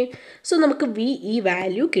 ഓക്കെ, സോ നമുക്ക് VE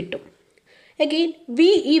വാല്യൂ കിട്ടും. അഗെയിൻ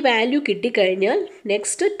VE വാല്യൂ കിട്ടിക്കഴിഞ്ഞാൽ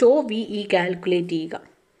നെക്സ്റ്റ് ടോ VE കാൽക്കുലേറ്റ് ചെയ്യുക.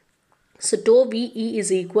 So to VE is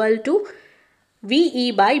equal to VE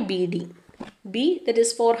by BD. B, that is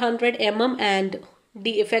 400 mm, and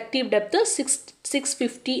the effective depth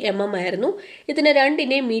 650 mm ആയിരുന്നു. ഇതിനെ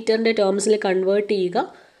രണ്ടിനെയും മീറ്ററിൻ്റെ ടേംസിൽ കൺവേർട്ട് ചെയ്യുക.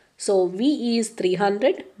 So VE is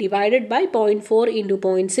 300 divided by 0.4 into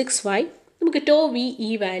 0.65. നമുക്ക് to VE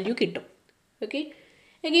value കിട്ടും. Okay,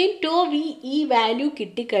 again to VE value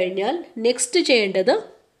കിട്ടിക്കഴിഞ്ഞാൽ next ചെയ്യേണ്ടത്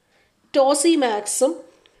ടോസി മാക്സും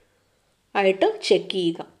ആയിട്ട് ചെക്ക്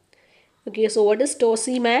ചെയ്യുക. Okay, so what is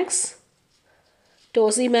ടോസി max?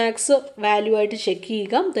 ടോസി max value ആയിട്ട് ചെക്ക്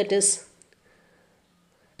ചെയ്യുക. ദറ്റ് ഇസ്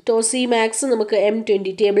ടോസി മാക്സ് നമുക്ക്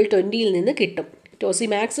M20 ടേബിൾ 20യിൽ നിന്ന് കിട്ടും. ടോസി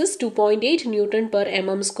max is 2.8 Newton per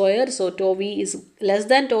mm square. So to V is less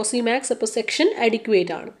than ടോസി max, അപ്പോൾ സെക്ഷൻ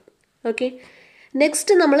അഡിക്വേറ്റ് ആണ്. ഓക്കെ,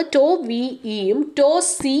 നെക്സ്റ്റ് നമ്മൾ to VEയും to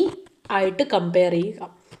C ആയിട്ട് compare ചെയ്യുക.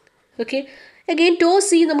 ഓക്കെ, അഗെയിൻ ടോ C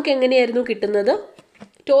നമുക്ക് എങ്ങനെയായിരുന്നു കിട്ടുന്നത്?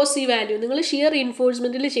 ടോ C വാല്യൂ നിങ്ങൾ ഷിയർ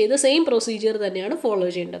റീഇൻഫോഴ്സ്മെൻറ്റിൽ ചെയ്ത സെയിം പ്രൊസീജിയർ തന്നെയാണ് ഫോളോ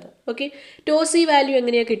ചെയ്യേണ്ടത്. ഓക്കെ, ടോ C വാല്യൂ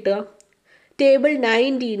എങ്ങനെയാണ് കിട്ടുക? ടേബിൾ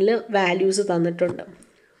 19-ൽ വാല്യൂസ് തന്നിട്ടുണ്ട്.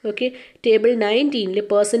 Okay, table 19-ൽ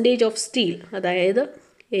percentage of steel, അതായത്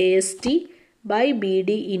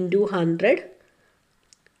AST/BD ഇൻറ്റു 100,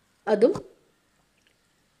 അതും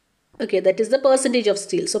okay, that is the percentage of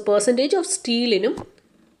steel. So percentage of സ്റ്റീലിനും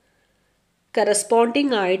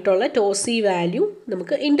corresponding ആയിട്ടുള്ള ടോസി വാല്യൂ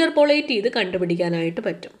നമുക്ക് ഇൻ്റർപോളേറ്റ് ചെയ്ത് കണ്ടുപിടിക്കാനായിട്ട്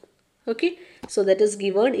പറ്റും. Okay, so that is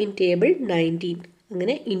given in table 19.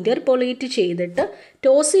 അങ്ങനെ ഇൻ്റർപോളേറ്റ് ചെയ്തിട്ട്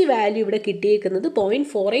ടോസി വാല്യൂ ഇവിടെ കിട്ടിയേക്കുന്നത്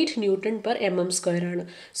 0.48 Newton/mm² ആണ്.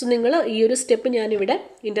 സോ നിങ്ങൾ ഈ ഒരു സ്റ്റെപ്പ് ഞാനിവിടെ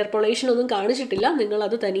ഇൻ്റർപോളേഷൻ ഒന്നും കാണിച്ചിട്ടില്ല,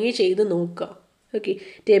 നിങ്ങളത് തനിയെ ചെയ്ത് നോക്കുക. ഓക്കെ,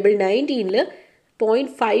 ടേബിൾ 19-ൽ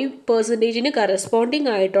 0.5% കറസ്പോണ്ടിങ്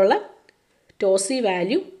ആയിട്ടുള്ള ടോസി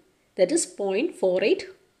വാല്യൂ ദാറ്റ് ഈസ് 0.48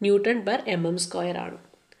 Newton/mm² ആണ്.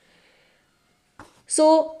 സോ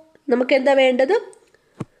നമുക്ക് എന്താ വേണ്ടത്?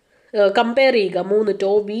 കമ്പയർ ചെയ്യുക 3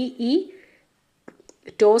 ടോ VE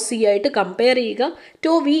ടോ സി ആയിട്ട് കമ്പയർ ചെയ്യുക.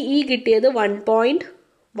 ടോ VE കിട്ടിയത്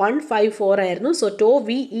 1.154 ആയിരുന്നു. So to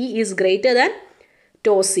VE is greater than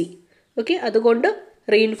to C. Okay, അതുകൊണ്ട്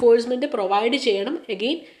റീഇൻഫോഴ്സ്മെൻറ്റ് പ്രൊവൈഡ് ചെയ്യണം.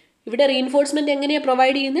 അഗെയിൻ ഇവിടെ റീഇൻഫോഴ്സ്മെൻറ്റ് എങ്ങനെയാണ്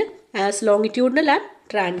പ്രൊവൈഡ് ചെയ്യുന്നത്? As longitudinal and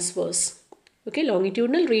transverse. Okay,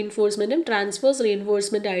 longitudinal റീഇൻഫോഴ്സ്മെൻറ്റും transverse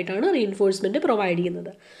reinforcement ആയിട്ടാണ് റീഇൻഫോഴ്സ്മെൻറ്റ് പ്രൊവൈഡ്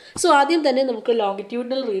ചെയ്യുന്നത്. സോ ആദ്യം തന്നെ നമുക്ക്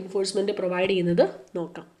ലോങ്ങിറ്റ്യൂഡിനൽ റീഇൻഫോഴ്സ്മെൻറ്റ് പ്രൊവൈഡ് ചെയ്യുന്നത്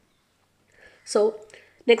നോക്കാം. So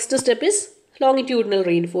next step is longitudinal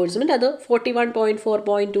reinforcement. അത്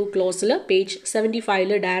 41.4.2 ക്ലോസിൽ പേജ്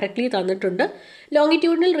 75-ൽ ഡയറക്റ്റ്ലി തന്നിട്ടുണ്ട്.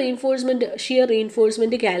 Longitudinal reinforcement shear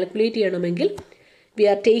reinforcement calculate ചെയ്യണമെങ്കിൽ V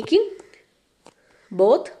are taking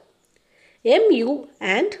both MU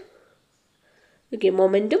and okay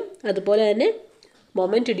മൊമെൻറ്റും അതുപോലെ തന്നെ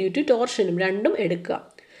മൊമെൻറ്റ് ഡ്യൂ ടു ടോർഷനും രണ്ടും എടുക്കുക.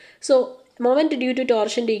 So moment due to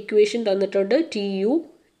ടോർഷൻ്റെ equation തന്നിട്ടുണ്ട് TU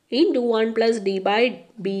 × 1 +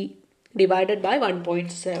 D/B ഡിവൈഡഡ് ബൈ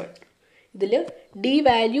 1.7. ഇതിൽ D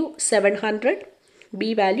value 700, B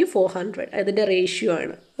value 400, അതിൻ്റെ റേഷ്യോ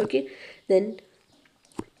ആണ്. Okay, then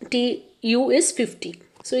TU is 50.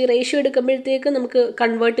 So ഈ റേഷ്യോ എടുക്കുമ്പോഴത്തേക്ക് നമുക്ക്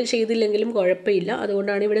കൺവേർട്ട് ചെയ്തില്ലെങ്കിലും കുഴപ്പമില്ല,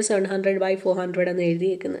 അതുകൊണ്ടാണ് ഇവിടെ 700/400 എന്ന്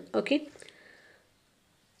എഴുതിയേക്കുന്നത്. ഓക്കെ,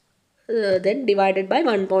 ദെൻ ഡിവൈഡഡ് ബൈ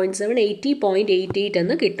 1.7, 80.88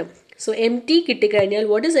 എന്ന് കിട്ടും. സോ MT കിട്ടിക്കഴിഞ്ഞാൽ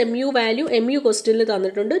what is MU value? MU ക്വസ്റ്റ്യനിൽ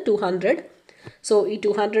തന്നിട്ടുണ്ട് 200. സോ ഈ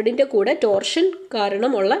 200-ൻ്റെ കൂടെ ടോർഷൻ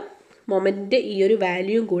കാരണമുള്ള മൊമെൻറ്റിൻ്റെ ഈ ഒരു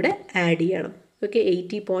വാല്യൂയും കൂടെ ആഡ് ചെയ്യണം. ഓക്കെ,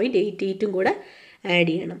 80.88 കൂടെ ആഡ്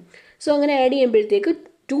ചെയ്യണം. സോ അങ്ങനെ ആഡ് ചെയ്യുമ്പോഴത്തേക്ക്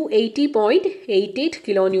 280.88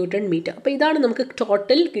 kN/m. അപ്പോൾ ഇതാണ് നമുക്ക്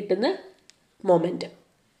ടോട്ടൽ കിട്ടുന്ന മൊമെൻറ്റ്.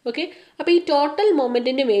 ഓക്കെ, അപ്പോൾ ഈ ടോട്ടൽ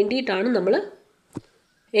മൊമെൻറ്റിന് വേണ്ടിയിട്ടാണ് നമ്മൾ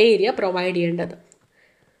ഏരിയ പ്രൊവൈഡ് ചെയ്യേണ്ടത്.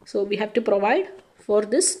 So we have to provide for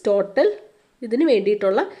this total. ഇതിന്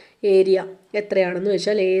വേണ്ടിയിട്ടുള്ള ഏരിയ എത്രയാണെന്ന്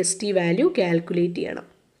വെച്ചാൽ AST വാല്യൂ കാൽക്കുലേറ്റ് ചെയ്യണം.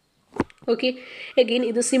 ഓക്കെ, അഗെയിൻ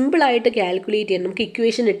ഇത് സിമ്പിളായിട്ട് കാൽക്കുലേറ്റ് ചെയ്യാം, നമുക്ക്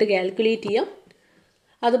ഇക്വേഷൻ ഇട്ട് കാൽക്കുലേറ്റ് ചെയ്യാം.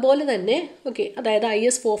 അതുപോലെ തന്നെ ഓക്കെ, അതായത്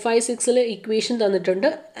IS 456-ൽ ഇക്വേഷൻ തന്നിട്ടുണ്ട്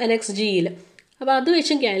Annex Gയിൽ. അപ്പോൾ അത്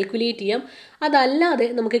വെച്ചും കാൽക്കുലേറ്റ് ചെയ്യാം. അതല്ലാതെ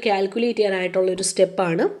നമുക്ക് കാൽക്കുലേറ്റ് ചെയ്യാനായിട്ടുള്ളൊരു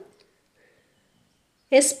സ്റ്റെപ്പാണ്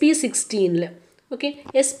SP16-ൽ. ഓക്കെ,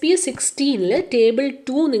 SP16-ൽ ടേബിൾ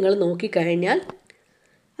 2 നിങ്ങൾ നോക്കിക്കഴിഞ്ഞാൽ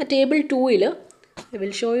ആ table 2-ൽ I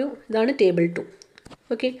will show you, ഇതാണ് ടേബിൾ 2.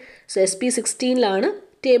 ഓക്കെ, സോ SP16-ലാണ്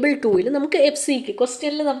ടേബിൾ 2-ൽ നമുക്ക് FCK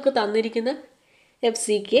ക്വസ്റ്റ്യനിൽ നമുക്ക് തന്നിരിക്കുന്ന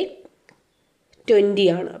FCK 20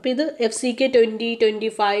 ആണ്. അപ്പോൾ ഇത് FCK 20,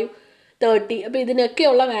 25, 30, അപ്പോൾ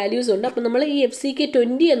ഇതിനൊക്കെയുള്ള വാല്യൂസ് ഉണ്ട്. അപ്പോൾ നമ്മൾ ഈ FCK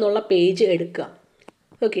 20 എന്നുള്ള പേജ് എടുക്കുക.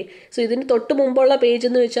 ഓക്കെ, സോ ഇതിന് തൊട്ട് മുമ്പുള്ള പേജ്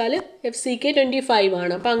എന്ന് വെച്ചാൽ FCK 25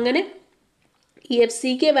 ആണ്. അപ്പോൾ അങ്ങനെ ഈ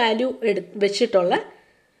FCK വാല്യൂ വെച്ചിട്ടുള്ള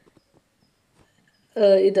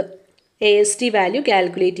ഇത് AST വാല്യൂ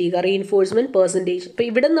കാൽക്കുലേറ്റ് ചെയ്യുക, റീഇൻഫോഴ്സ്മെൻറ്റ് പെർസെൻറ്റേജ്. അപ്പോൾ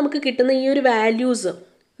ഇവിടെ നമുക്ക് കിട്ടുന്ന ഈ ഒരു വാല്യൂസ്,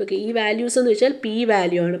 ഓക്കെ, ഈ വാല്യൂസ് എന്ന് വെച്ചാൽ P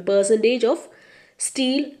വാല്യൂ ആണ്, പെർസെൻറ്റേജ് ഓഫ്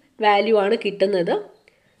സ്റ്റീൽ വാല്യൂ ആണ് കിട്ടുന്നത്.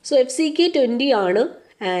 സോ FCK 20 ആണ്.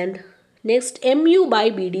 And next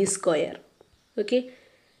MU/BD². Okay,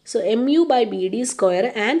 so MU/BD²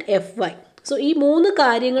 and FY. So ഈ 3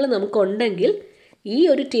 കാര്യങ്ങൾ നമുക്കുണ്ടെങ്കിൽ ഈ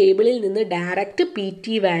ഒരു ടേബിളിൽ നിന്ന് direct PT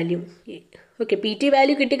value, okay, PT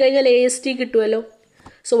value കിട്ടിക്കഴിഞ്ഞാൽ AST കിട്ടുമല്ലോ.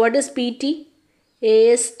 So what is PT?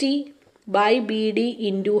 AST/BD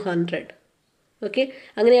into 100. Okay,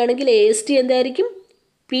 അങ്ങനെയാണെങ്കിൽ AST എന്തായിരിക്കും?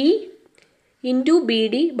 P into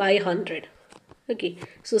BD/100. Okay,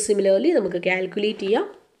 so similarly നമുക്ക് കാൽക്കുലേറ്റ് ചെയ്യാം.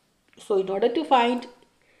 So in order to find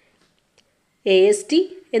AST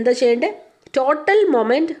എന്താ ചെയ്യേണ്ടത്? Total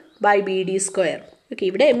moment by BD². Okay,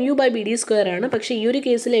 ഇവിടെ MU/BD² ആണ്, പക്ഷേ ഈ ഒരു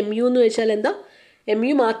കേസിൽ MU എന്ന് വെച്ചാൽ എന്താ?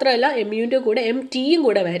 MU മാത്രമല്ല, MUവിൻ്റെ കൂടെ MTയും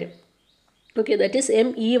കൂടെ വരും. ഓക്കെ, ദാറ്റ് ഈസ്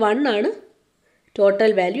ME1 ആണ്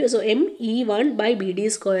ടോട്ടൽ വാല്യൂ. സോ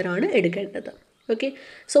ME1/BD² ആണ് എടുക്കേണ്ടത്. Okay,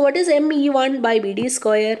 so what is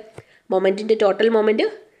ME1/BD²? മൊമെൻറ്റിൻ്റെ total moment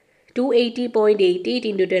 280.88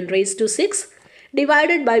 into 10 raised to 6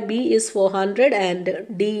 divided by B is 400 and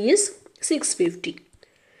D is 650.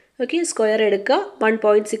 Okay, square edukka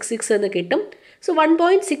 1.66 ennu kittum. So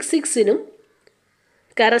 1.66 നും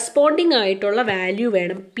corresponding ആയിട്ടുള്ള value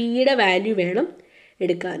വേണം, P യുടെ value വേണം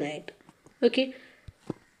എടുക്കാനായിട്ട്. Okay,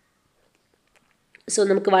 so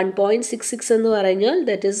നമുക്ക് 1.66 എന്ന് പറഞ്ഞാൽ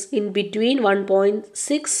that is in between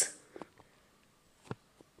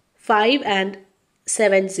 1.65 and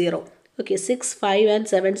 70. Okay, 6, 5 and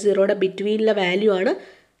 70യുടെ ബിറ്റ്വീനിലെ value ആണ്.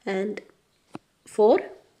 And four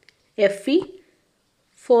FE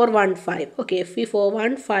 415. Okay, FE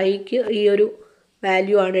 415ക്ക് ഈ ഒരു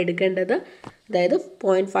വാല്യൂ ആണ് എടുക്കേണ്ടത്. അതായത്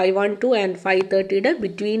 0.512 ആൻഡ് 530യുടെ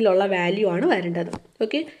ബിറ്റ്വീനിലുള്ള വാല്യൂ ആണ് വരേണ്ടത്.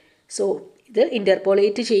 ഓക്കെ, സോ ഇത്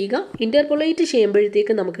ഇൻ്റർപോളേറ്റ് ചെയ്യുക. ഇൻ്റർപോളേറ്റ്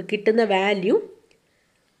ചെയ്യുമ്പോഴത്തേക്ക് നമുക്ക് കിട്ടുന്ന വാല്യൂ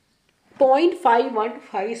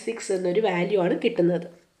 0.5156 എന്നൊരു വാല്യൂ ആണ് കിട്ടുന്നത്.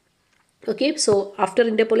 Okay, so after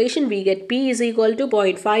interpolation we get P is equal to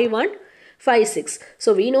 0.5156. So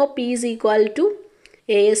we know P is equal to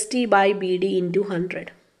AST by BD into 100.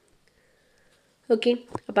 Okay,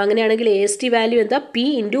 അപ്പോൾ അങ്ങനെയാണെങ്കിൽ AST വാല്യൂ എന്താ? P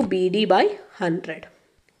into BD by 100.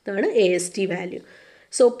 ഇതാണ് AST വാല്യൂ.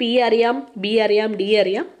 സോ P അറിയാം, B അറിയാം, D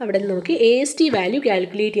അറിയാം. അവിടെ നമുക്ക് AST value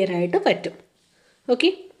calculate ചെയ്യാനായിട്ട് പറ്റും. Okay,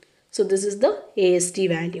 so this is the AST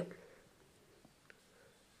value.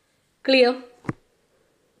 Clear?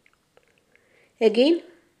 Again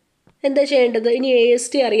എന്താ ചെയ്യേണ്ടത്? ഇനി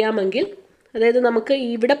AST അറിയാമെങ്കിൽ, അതായത് നമുക്ക്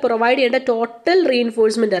ഇവിടെ പ്രൊവൈഡ് ചെയ്യേണ്ട ടോട്ടൽ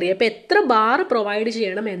റീഇൻഫോഴ്സ്മെൻറ്റ് അറിയാം. അപ്പോൾ എത്ര ബാർ പ്രൊവൈഡ്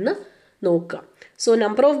ചെയ്യണം എന്ന് നോക്കാം. സോ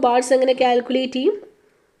നമ്പർ ഓഫ് ബാർസ് എങ്ങനെ കാൽക്കുലേറ്റ് ചെയ്യും?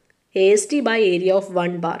 AST by area of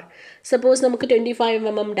 1 bar. Suppose നമുക്ക് 25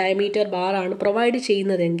 mm ഡയമീറ്റർ ബാർ ആണ് പ്രൊവൈഡ്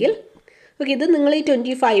ചെയ്യുന്നതെങ്കിൽ, ഓക്കെ, ഇത് നിങ്ങൾ ഈ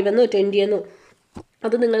 25 എന്നോ 20 എന്നോ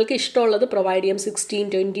അത് നിങ്ങൾക്ക് ഇഷ്ടമുള്ളത് പ്രൊവൈഡ് ചെയ്യാം. 16,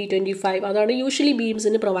 20, 25 അതാണ് യൂഷ്വലി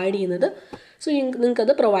ബീംസിന് പ്രൊവൈഡ് ചെയ്യുന്നത്. സോ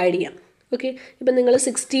നിങ്ങൾക്കത് പ്രൊവൈഡ് ചെയ്യാം. ഓക്കെ, ഇപ്പം നിങ്ങൾ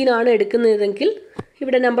 16 ആണ് എടുക്കുന്നതെങ്കിൽ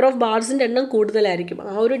ഇവിടെ നമ്പർ ഓഫ് ബാർസിൻ്റെ എണ്ണം കൂടുതലായിരിക്കും.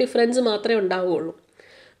 ആ ഒരു ഡിഫറൻസ് മാത്രമേ ഉണ്ടാവുകയുള്ളൂ.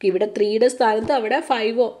 ഓക്കെ, ഇവിടെ 3യുടെ സ്ഥാനത്ത് അവിടെ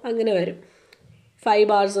 5ഓ അങ്ങനെ വരും. 5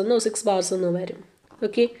 bars എന്നോ 6 bars എന്നോ വരും.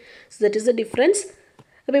 Okay, so that is the difference.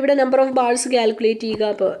 അപ്പോൾ ഇവിടെ നമ്പർ ഓഫ് ബാർസ് കാൽക്കുലേറ്റ് ചെയ്യുക.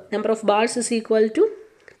 അപ്പോൾ number of bars is equal to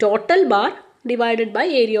total bar divided by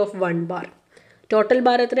area of 1 bar. Total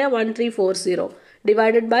bar എത്രയാണ്? 1340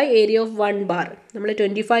 divided by area of 1 bar. നമ്മൾ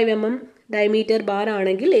 25 mm diameter bar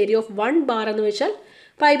ആണെങ്കിൽ area of 1 bar എന്ന് വെച്ചാൽ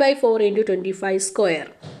 5/4 into 25 square.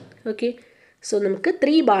 Okay, so നമുക്ക്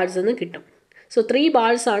 3 bars എന്ന് കിട്ടും. So 3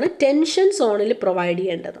 bars ആണ് tension സോണിൽ പ്രൊവൈഡ്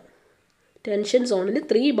ചെയ്യേണ്ടത്. ടെൻഷൻ സോണിൽ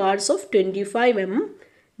 3 bars of 25 mm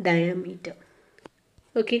diameter.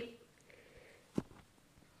 Okay,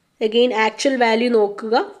 again actual value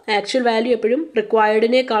നോക്കുക. ആക്ച്വൽ വാല്യൂ എപ്പോഴും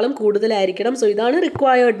റിക്വയർഡിനേക്കാളും കൂടുതലായിരിക്കണം. സോ ഇതാണ്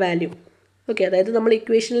റിക്വയർഡ് വാല്യൂ. ഓക്കെ, അതായത് നമ്മൾ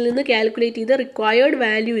ഇക്വേഷനിൽ നിന്ന് കാൽക്കുലേറ്റ് ചെയ്ത റിക്വയർഡ്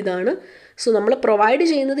വാല്യൂ ഇതാണ്. സോ നമ്മൾ പ്രൊവൈഡ്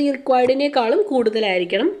ചെയ്യുന്നത് ഈ റിക്വയർഡിനേക്കാളും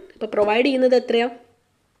കൂടുതലായിരിക്കണം. അപ്പോൾ പ്രൊവൈഡ് ചെയ്യുന്നത് എത്രയാണ്?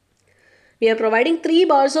 We are providing 3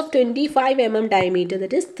 bars of 25 mm diameter.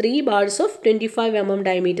 That is 3 bars of 25 mm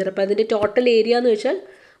diameter. അപ്പോൾ അതിൻ്റെ ടോട്ടൽ ഏരിയ എന്ന് വെച്ചാൽ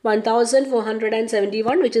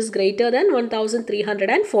 1471, which is greater than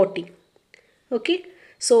 1340. Okay,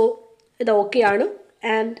 so ഇത് ഓക്കെ ആണ്.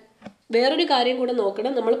 ആൻഡ് വേറൊരു കാര്യം കൂടെ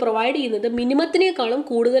നോക്കണം, നമ്മൾ പ്രൊവൈഡ് ചെയ്യുന്നത് മിനിമത്തിനേക്കാളും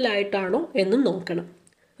കൂടുതലായിട്ടാണോ എന്നും നോക്കണം.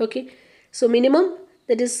 Okay, so minimum,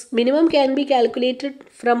 that is minimum can be calculated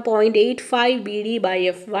from 0.85 BD by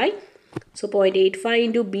FY. So 0.85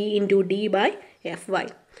 into B into D by FY.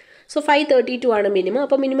 So 532 ആണ് മിനിമം.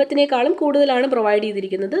 അപ്പോൾ മിനിമത്തിനേക്കാളും കൂടുതലാണ് പ്രൊവൈഡ്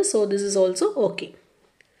ചെയ്തിരിക്കുന്നത്. So this is also okay.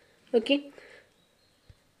 Okay,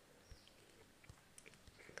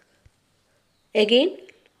 again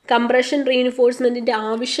compression റീഇൻഫോഴ്സ്മെൻറ്റിൻ്റെ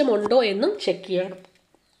ആവശ്യമുണ്ടോ എന്നും check ചെയ്യണം.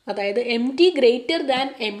 അതായത് MT greater than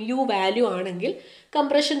MU value ആണെങ്കിൽ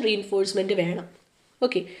compression reinforcement വേണം.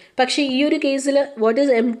 ഓക്കെ, പക്ഷേ ഈ ഒരു കേസിൽ what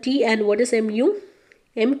is MT and what is MU?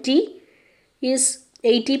 MT is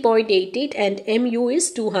 80.88 and MU is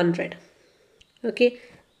 200. Okay,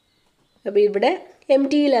 അപ്പോൾ ഇവിടെ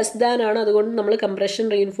MT ലെസ് ദാൻ ആണ്, അതുകൊണ്ട് നമ്മൾ കംപ്രഷൻ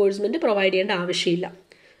റീഇൻഫോഴ്സ്മെൻറ്റ് പ്രൊവൈഡ് ചെയ്യേണ്ട ആവശ്യമില്ല.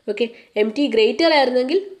 ഓക്കെ, MT ഗ്രേറ്റർ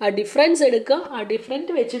ആയിരുന്നെങ്കിൽ ആ ഡിഫറൻസ് എടുക്കുക, ആ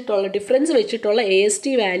ഡിഫറൻസ് വെച്ചിട്ടുള്ള AST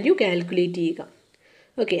വാല്യൂ കാൽക്കുലേറ്റ് ചെയ്യുക.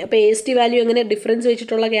 ഓക്കെ, അപ്പോൾ AST വാല്യൂ എങ്ങനെ ഡിഫറൻസ്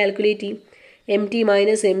വെച്ചിട്ടുള്ള കാൽക്കുലേറ്റ് ചെയ്യും? MT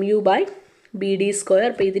minus MU by BD square.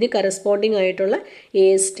 അപ്പോൾ ഇതിന് കറസ്പോണ്ടിങ് ആയിട്ടുള്ള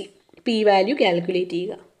AST P വാല്യൂ കാൽക്കുലേറ്റ്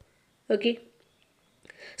ചെയ്യുക. ഓക്കെ,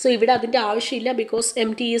 സോ ഇവിടെ അതിൻ്റെ ആവശ്യമില്ല, because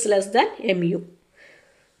MT is less than MU.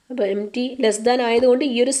 അപ്പോൾ MT ലെസ് ദാൻ ആയതുകൊണ്ട്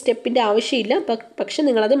ഈ ഒരു സ്റ്റെപ്പിൻ്റെ ആവശ്യമില്ല. പക്ഷെ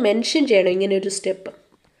നിങ്ങളത് മെൻഷൻ ചെയ്യണം, ഇങ്ങനെ ഒരു step.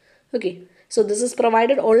 Okay, so this is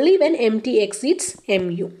provided only when MT exceeds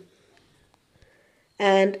MU.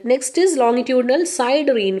 And next is longitudinal side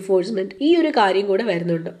reinforcement. ഈ ഒരു കാര്യം കൂടെ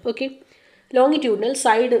വരുന്നുണ്ട്. Okay, longitudinal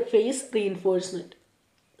side face reinforcement.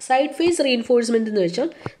 Side face reinforcement എന്ന് വെച്ചാൽ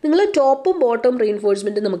നിങ്ങൾ ടോപ്പും ബോട്ടം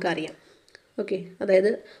റീഇൻഫോഴ്സ്മെൻറ്റും നമുക്കറിയാം. ഓക്കെ,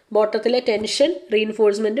 അതായത് ബോട്ടത്തിലെ ടെൻഷൻ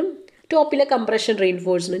റീഇൻഫോഴ്സ്മെൻറ്റും ടോപ്പിലെ കംപ്രഷൻ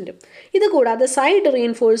റീഇൻഫോഴ്സ്മെൻറ്റും. ഇത് കൂടാതെ സൈഡ്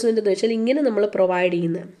റീഇൻഫോഴ്സ്മെൻറ്റ് എന്ന് വെച്ചാൽ ഇങ്ങനെ നമ്മൾ പ്രൊവൈഡ്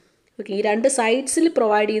ചെയ്യുന്നത്. ഓക്കെ, ഈ രണ്ട് സൈഡ്സിൽ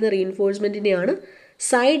പ്രൊവൈഡ് ചെയ്യുന്ന റീഇൻഫോഴ്സ്മെൻറ്റിനെയാണ്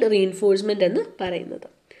സൈഡ് റീഇൻഫോഴ്സ്മെൻറ്റ് എന്ന് പറയുന്നത്.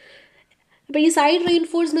 അപ്പോൾ ഈ സൈഡ്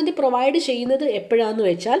റീഇൻഫോഴ്സ്മെൻറ്റ് പ്രൊവൈഡ് ചെയ്യുന്നത് എപ്പോഴാണെന്ന്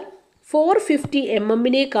വെച്ചാൽ 450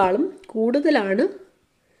 mm കൂടുതലാണ്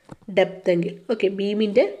ഡെപ്ത് എങ്കിൽ. ഓക്കെ,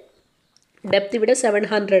 ബീമിൻ്റെ ഡെപ്ത് ഇവിടെ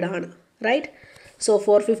 700 ആണ്, റൈറ്റ്. സോ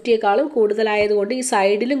 450 കൂടുതലായതുകൊണ്ട് ഈ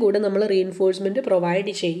സൈഡിലും കൂടെ നമ്മൾ റീഇൻഫോഴ്സ്മെൻറ്റ്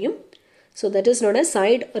പ്രൊവൈഡ് ചെയ്യും. So that is known A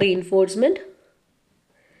side reinforcement.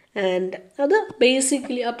 And അത്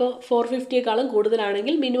ബേസിക്കലി അപ്പോൾ 450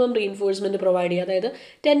 കൂടുതലാണെങ്കിൽ മിനിമം റീഇൻഫോഴ്സ്മെൻറ്റ് പ്രൊവൈഡ് ചെയ്യുക, അതായത്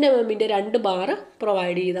 10 mm 2 ബാർ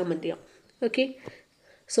പ്രൊവൈഡ് ചെയ്താൽ മതിയാവും. Okay,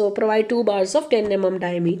 so provide 2 bars of 10 mm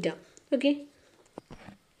diameter. Okay,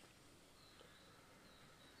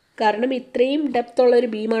 കാരണം ഇത്രയും ഡെപ്ത് ഉള്ളൊരു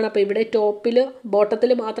ബീമാണ്. അപ്പോൾ ഇവിടെ ടോപ്പിൽ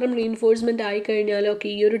ബോട്ടത്തിൽ മാത്രം റീഇൻഫോഴ്സ്മെൻറ്റ് ആയിക്കഴിഞ്ഞാലൊക്കെ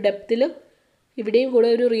ഈ ഒരു ഡെപ്തിൽ ഇവിടെയും കൂടെ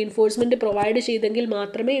ഒരു റീഇൻഫോഴ്സ്മെൻറ്റ് പ്രൊവൈഡ് ചെയ്തെങ്കിൽ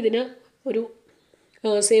മാത്രമേ ഇതിന് ഒരു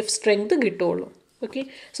സേഫ് സ്ട്രെങ്ത് കിട്ടുള്ളൂ. ഓക്കെ,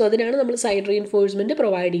 സോ അതിനാണ് നമ്മൾ സൈഡ് റീഇൻഫോഴ്സ്മെൻറ്റ്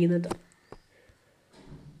പ്രൊവൈഡ് ചെയ്യുന്നത്.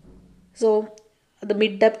 സോ അത്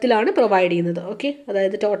മിഡ് ഡെപ്തിലാണ് പ്രൊവൈഡ് ചെയ്യുന്നത്. ഓക്കെ,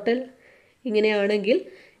 അതായത് ടോട്ടൽ ഇങ്ങനെയാണെങ്കിൽ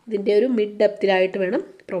ഇതിൻ്റെ ഒരു മിഡ് ഡെപ്തിലായിട്ട് വേണം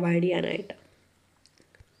പ്രൊവൈഡ് ചെയ്യാനായിട്ട്.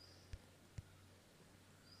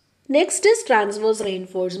 Next is transverse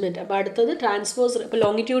reinforcement. അപ്പോൾ അടുത്തത് ട്രാൻസ്വേഴ്സ്. ഇപ്പോൾ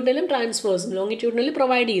ലോങ്ങിറ്റ്യൂഡിനലും ട്രാൻസ്വേഴ്സും. ലോങ്ങിറ്റ്യൂഡിനൽ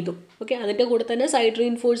പ്രൊവൈഡ് ചെയ്തു. ഓക്കെ, അതിൻ്റെ കൂടെ തന്നെ സൈഡ്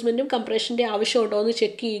റീഇൻഫോഴ്സ്മെൻറ്റും കംപ്രഷൻ്റെ ആവശ്യമുണ്ടോ എന്ന്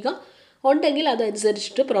ചെക്ക് ചെയ്യുക, ഉണ്ടെങ്കിൽ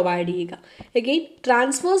അതനുസരിച്ചിട്ട് പ്രൊവൈഡ് ചെയ്യുക. Again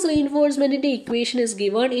transverse റീഇൻഫോഴ്സ്മെൻറ്റിൻ്റെ equation is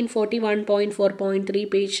given in 41.4.3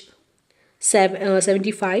 page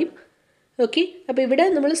 75. Okay, അപ്പോൾ ഇവിടെ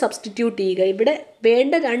നമ്മൾ സബ്സ്റ്റിറ്റ്യൂട്ട് ചെയ്യുക. ഇവിടെ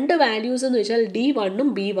വേണ്ട രണ്ട് വാല്യൂസ് എന്ന് വെച്ചാൽ D1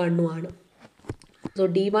 B1 ആണ്. സോ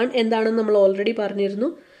D1 എന്താണെന്ന് നമ്മൾ ഓൾറെഡി പറഞ്ഞിരുന്നു.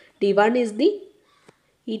 D1 ഈസ് ദി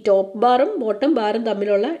ഈ ടോപ്പ് ബാറും ബോട്ടം ബാറും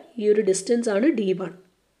തമ്മിലുള്ള ഈ ഒരു ഡിസ്റ്റൻസ് ആണ് D1.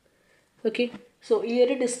 ഓക്കെ, സോ ഈ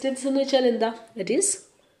ഒരു ഡിസ്റ്റൻസ് എന്ന് വെച്ചാൽ എന്താ? ദറ്റ് ഈസ്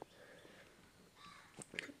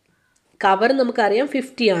കവർ നമുക്കറിയാം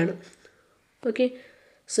 50 ആണ്. ഓക്കെ,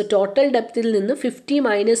 സോ ടോട്ടൽ ഡെപ്തിൽ നിന്ന് 50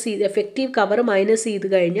 മൈനസ് ചെയ്ത് എഫക്റ്റീവ് കവർ മൈനസ് ചെയ്ത്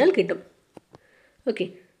കഴിഞ്ഞാൽ കിട്ടും. ഓക്കെ,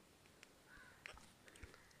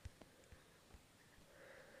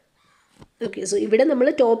 ഓക്കെ, സോ ഇവിടെ നമ്മൾ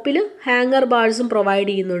ടോപ്പിൽ ഹാങ്ങർ ബാർസും പ്രൊവൈഡ്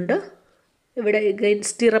ചെയ്യുന്നുണ്ട്. ഇവിടെ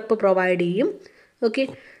സ്റ്റിറപ്പ് പ്രൊവൈഡ് ചെയ്യും. ഓക്കെ,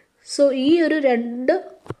 സോ ഈ ഒരു രണ്ട്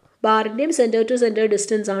ബാറിൻ്റെയും സെൻറ്റർ ടു സെൻറ്റർ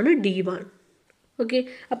ഡിസ്റ്റൻസ് ആണ് D1. ഓക്കെ,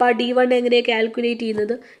 അപ്പോൾ ആ D1 എങ്ങനെയാണ് കാൽക്കുലേറ്റ്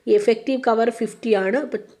ചെയ്യുന്നത്? ഈ എഫക്റ്റീവ് കവർ 50 ആണ്.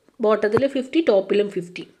 അപ്പോൾ ബോട്ടത്തിൽ 50, ടോപ്പിലും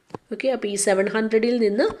 50. ഓക്കെ, അപ്പോൾ ഈ 700ൽ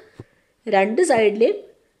നിന്ന് രണ്ട് സൈഡിലെയും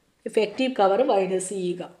എഫക്റ്റീവ് കവർ മൈനസ്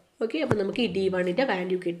ചെയ്യുക. ഓക്കെ, അപ്പോൾ നമുക്ക് ഈ D1ൻ്റെ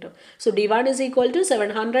വാല്യൂ കിട്ടും. So D1 is equal to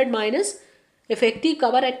 700 minus effective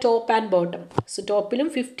cover at top and bottom. So ടോപ്പിലും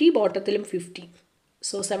 50, ബോട്ടത്തിലും 50.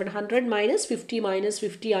 So 700 minus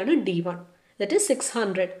 50 ആണ് D1. That is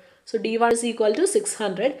 600. So D1 is equal to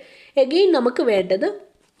 600. Again നമുക്ക് വേണ്ടത്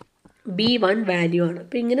B1 വാല്യൂ ആണ്.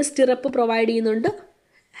 അപ്പോൾ ഇങ്ങനെ സ്റ്റിറപ്പ് പ്രൊവൈഡ് ചെയ്യുന്നുണ്ട്,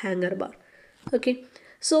 hanger bar. Okay,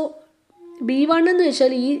 so B1 എന്ന്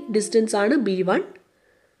വെച്ചാൽ ഈ ഡിസ്റ്റൻസ് ആണ് B1.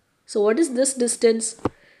 So what is this distance?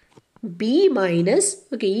 B minus,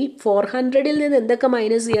 okay, ഈ 400ൽ നിന്ന് എന്തൊക്കെ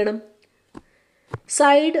മൈനസ് ചെയ്യണം?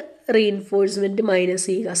 സൈഡ് റീഇൻഫോഴ്സ്മെൻറ്റ് മൈനസ്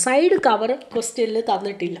ചെയ്യുക. സൈഡ് കവർ ക്വസ്റ്റ്യനിൽ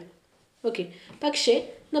തന്നിട്ടില്ല. ഓക്കെ, പക്ഷേ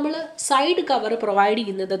നമ്മൾ സൈഡ് കവർ പ്രൊവൈഡ്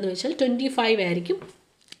ചെയ്യുന്നതെന്ന് വെച്ചാൽ 25 ആയിരിക്കും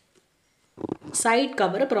സൈഡ്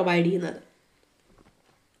കവർ പ്രൊവൈഡ് ചെയ്യുന്നത്.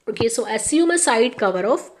 Okay, so assume A side cover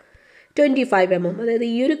of 25 mm. അതായത്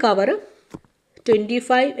ഈ ഒരു കവർ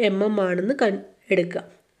 25 mm ആണെന്ന് എടുക്കുക.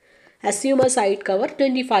 Assume A side cover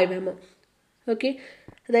 25 mm. Okay,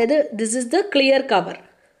 അതായത് this is the clear cover.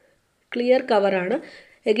 Clear കവറാണ്.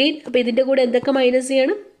 Again അപ്പോൾ ഇതിൻ്റെ കൂടെ എന്തൊക്കെ മൈനസ്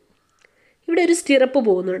ചെയ്യണം? ഇവിടെ ഒരു സ്റ്റിറപ്പ്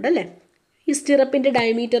പോകുന്നുണ്ട് അല്ലേ? ഈ സ്റ്റിറപ്പിൻ്റെ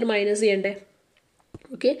ഡയമീറ്റർ മൈനസ് ചെയ്യണ്ടേ?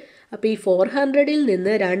 ഓക്കെ, അപ്പോൾ ഈ 400ൽ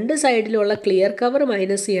നിന്ന് രണ്ട് സൈഡിലുള്ള ക്ലിയർ കവർ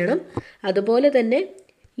മൈനസ് ചെയ്യണം. അതുപോലെ തന്നെ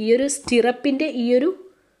ഈ ഒരു സ്റ്റിറപ്പിൻ്റെ ഈ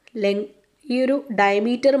ഒരു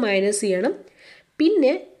ഡയമീറ്റർ മൈനസ് ചെയ്യണം.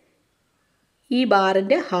 പിന്നെ ഈ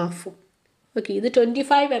ബാറിൻ്റെ ഹാഫും. ഓക്കെ, ഇത്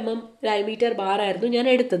 25 mm ഡയമീറ്റർ ബാറായിരുന്നു ഞാൻ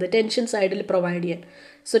എടുത്തത് ടെൻഷൻ സൈഡിൽ പ്രൊവൈഡ് ചെയ്യാൻ.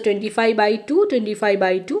 സോ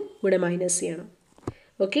 25/2 ഇവിടെ മൈനസ് ചെയ്യണം.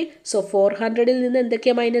 ഓക്കെ, സോ 400ൽ നിന്ന്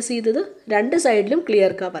എന്തൊക്കെയാണ് മൈനസ് ചെയ്തത്? രണ്ട് സൈഡിലും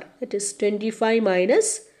clear cover. That is 25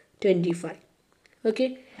 minus 25. Okay,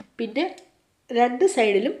 പിന്നെ രണ്ട്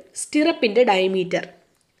സൈഡിലും സ്റ്റിറപ്പിൻ്റെ ഡയമീറ്റർ.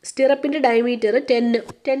 സ്റ്റിറപ്പിൻ്റെ ഡയമീറ്റർ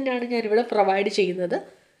 10 ആണ് ഞാനിവിടെ പ്രൊവൈഡ് ചെയ്യുന്നത്.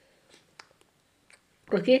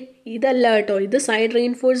 ഓക്കെ, ഇതല്ല കേട്ടോ, ഇത് സൈഡ്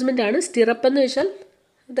റീഇൻഫോഴ്സ്മെൻ്റ് ആണ്. സ്റ്റിറപ്പ് എന്ന് വെച്ചാൽ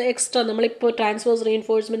ഇത് എക്സ്ട്രാ, നമ്മളിപ്പോൾ ട്രാൻസ്വേഴ്സ്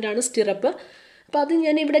റീഇൻഫോഴ്സ്മെൻ്റ് ആണ് സ്റ്റിറപ്പ്. അപ്പോൾ അത്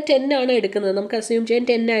ഞാൻ ഇവിടെ 10 ആണ് എടുക്കുന്നത്. നമുക്ക് അസ്യൂം ചെയ്യാൻ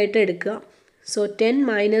 10 ആയിട്ട് എടുക്കുക. സോ 10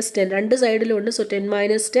 മൈനസ് 10 രണ്ട് സൈഡിലും ഉണ്ട്. സോ 10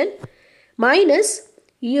 മൈനസ് 10 മൈനസ്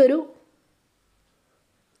ഈ ഒരു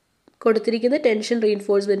കൊടുത്തിരിക്കുന്ന tension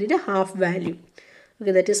റീഇൻഫോഴ്സ്മെൻറ്റിൻ്റെ half value.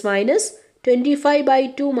 Okay, that is minus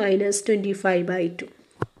 25/2 minus 25/2.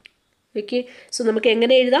 Okay, so നമുക്ക്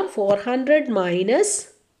എങ്ങനെ എഴുതാം? 400 minus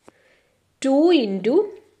 2 into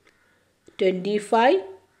 25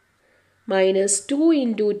 minus 2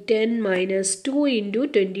 into 10 minus 2 into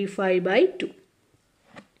 25/2.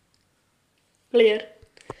 Clear?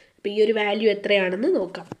 അപ്പോൾ ഈ ഒരു വാല്യൂ എത്രയാണെന്ന്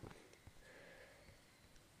നോക്കാം.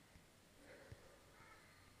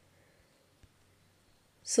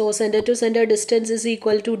 So centre to centre distance is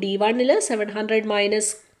equal to D1 700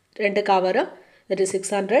 minus 2 cover, that is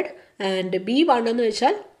 600. And B1 എന്ന്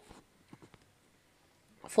വെച്ചാൽ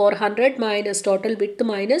 400 minus total width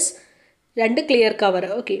minus 2 clear cover.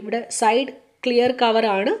 Okay, ഇവിടെ side clear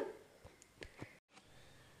കവറാണ്.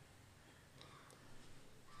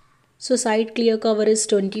 So side clear cover is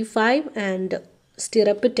 25 and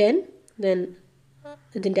stirrup 10. Then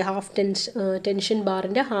ഇതിൻ്റെ half tension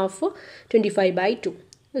ബാറിൻ്റെ half 25/2.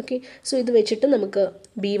 Okay, so ഇത് വെച്ചിട്ട് നമുക്ക്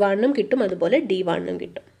B1 കിട്ടും, അതുപോലെ D1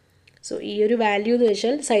 കിട്ടും. സോ ഈ ഒരു വാല്യൂ എന്ന്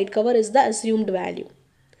വെച്ചാൽ side cover is the assumed value.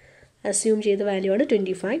 Assume ചെയ്ത വാല്യൂ ആണ്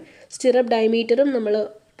 25. സ്റ്റിറപ്പ് ഡയമീറ്ററും നമ്മൾ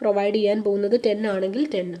പ്രൊവൈഡ് ചെയ്യാൻ പോകുന്നത് 10 ആണെങ്കിൽ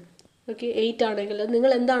 10. ഓക്കെ, 8 ആണെങ്കിൽ അത്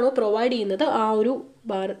നിങ്ങൾ എന്താണോ പ്രൊവൈഡ് ചെയ്യുന്നത് ആ ഒരു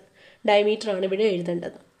ബാർ ഡയമീറ്ററാണ് ഇവിടെ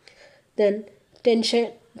എഴുതേണ്ടത്. Then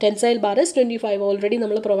tensile bar is 25, already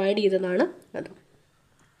നമ്മൾ പ്രൊവൈഡ് ചെയ്തതാണ് അത്.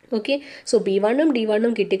 ഓക്കെ, സോ B1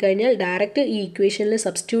 D1 കിട്ടിക്കഴിഞ്ഞാൽ ഡയറക്റ്റ് ഈ ഇക്വേഷനിൽ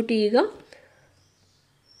സബ്സ്റ്റിറ്റ്യൂട്ട് ചെയ്യുക.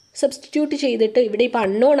 സബ്സ്റ്റിറ്റ്യൂട്ട് ചെയ്തിട്ട് ഇവിടെ ഇപ്പോൾ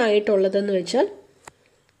അൺനോൺ ആയിട്ടുള്ളതെന്ന് വെച്ചാൽ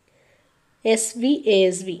SV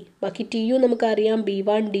ASV, ബാക്കി TU നമുക്കറിയാം,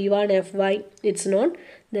 B1 D1 FY it's non.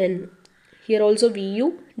 Then here also VU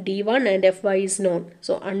D1 and FY is known.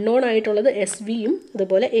 So unknown ആയിട്ടുള്ളത് SVയും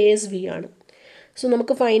അതുപോലെ ASV ആണ്. സോ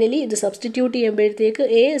നമുക്ക് ഫൈനലി ഇത് സബ്സ്റ്റിറ്റ്യൂട്ട് ചെയ്യുമ്പോഴത്തേക്ക്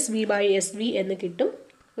ASV/SV എന്ന് കിട്ടും.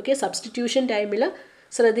 ഓക്കെ, സബ്സ്റ്റിറ്റ്യൂഷൻ ടൈമിൽ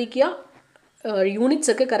ശ്രദ്ധിക്കുക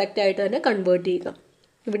യൂണിറ്റ്സ് ഒക്കെ കറക്റ്റായിട്ട് തന്നെ കൺവേർട്ട് ചെയ്യുക.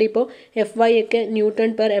 ഇവിടെ ഇപ്പോൾ FY ഒക്കെ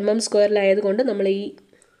Newton/mm² ആയതുകൊണ്ട് നമ്മൾ ഈ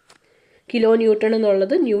കിലോ ന്യൂട്ടൺ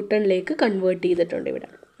എന്നുള്ളത് ന്യൂട്ടണിലേക്ക് കൺവേർട്ട് ചെയ്തിട്ടുണ്ട് ഇവിടെ.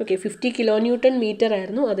 ഓക്കെ, 50 കിലോ ന്യൂട്ടൺ മീറ്റർ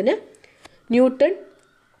ആയിരുന്നു, അതിന് ന്യൂട്ടൺ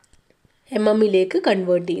mm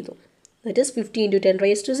കൺവേർട്ട് ചെയ്തു. That is 50 ×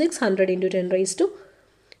 10⁻⁶, 100 ×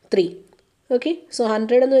 10⁻3. ഓക്കെ, സോ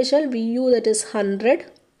 100 എന്ന് വെച്ചാൽ VU that is 100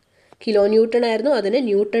 kilo newton ആയിരുന്നു, അതിനെ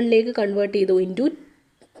ന്യൂട്ടണിലേക്ക് കൺവേർട്ട് ചെയ്തു ഇൻറ്റു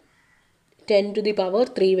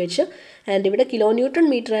 10⁻³ വെച്ച്. ആൻഡ് ഇവിടെ കിലോ ന്യൂട്ടൺ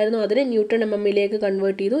മീറ്റർ ആയിരുന്നു, അതിനെ ന്യൂട്ടൺ mm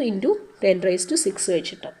കൺവേർട്ട് ചെയ്തു ഇൻറ്റു 10⁻6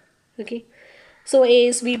 വെച്ചിട്ട്. ഓക്കെ, സോ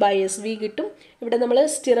ASV/SV കിട്ടും. ഇവിടെ നമ്മൾ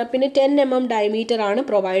സ്റ്റിറപ്പിന് 10 mm ഡയമീറ്റർ ആണ്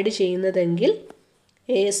പ്രൊവൈഡ് ചെയ്യുന്നതെങ്കിൽ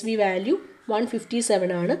ASV വാല്യൂ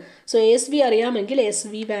 157 ആണ്. സോ ASV അറിയാമെങ്കിൽ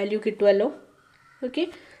SV വാല്യൂ കിട്ടുമല്ലോ. Okay,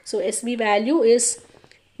 so SV value is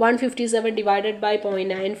 157 divided by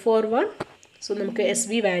 0.941. So നമുക്ക്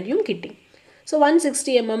SV value കിട്ടി. So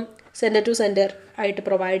 160 mm center to center ആയിട്ട്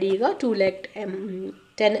പ്രൊവൈഡ് ചെയ്യുക, 2-legged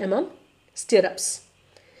 10 mm stirrups.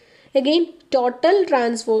 Again total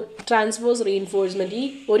transverse reinforcement ഈ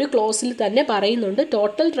ഒരു ക്ലോസിൽ തന്നെ പറയുന്നുണ്ട്,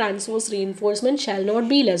 total transverse reinforcement shall not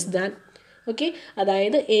be less than. Okay,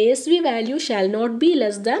 അതായത് ASV value shall not be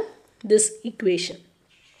less than this equation.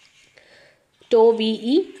 To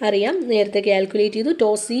VE അറിയാം, നേരത്തെ calculate ചെയ്തു. ടോ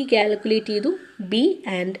C കാൽക്കുലേറ്റ് ചെയ്തു. B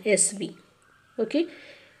and SV. Okay,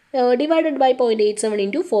 divided by 0.87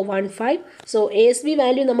 × 415. So ASV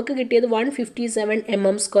value നമുക്ക് കിട്ടിയത് 157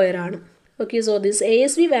 mm² ആണ്. Okay, so this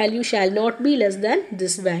ASV value shall not be less than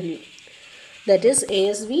this value. That is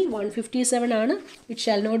ASV 157 ആണ്, it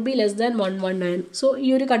shall not be less than 119. So ഈ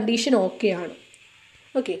ഒരു condition okay ആണ്.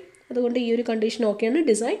 Okay, അതുകൊണ്ട് ഈ ഒരു കണ്ടീഷൻ ഓക്കെയാണ്,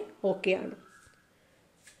 ഡിസൈൻ ഓക്കെ ആണ്.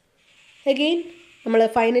 അഗെയിൻ നമ്മൾ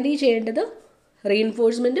ഫൈനലി ചെയ്യേണ്ടത്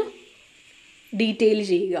റീഇൻഫോഴ്സ്മെൻറ്റ് ഡീറ്റെയിൽ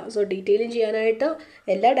ചെയ്യുക. സോ ഡീറ്റെയിൽ ചെയ്യാനായിട്ട്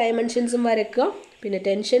എല്ലാ ഡയമെൻഷൻസും വരയ്ക്കുക. പിന്നെ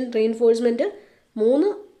ടെൻഷൻ റീഇൻഫോഴ്സ്മെൻറ്റ്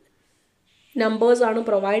 3 നമ്പേഴ്സാണ്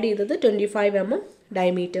പ്രൊവൈഡ് ചെയ്തത്, 25 mm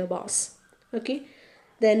diameter bars. Okay,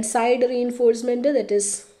 then side reinforcement that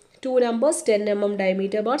is 2 numbers 10 mm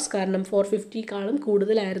diameter bars. കാരണം 450ക്കാളും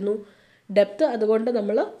കൂടുതലായിരുന്നു ഡെപ്ത്, അതുകൊണ്ട്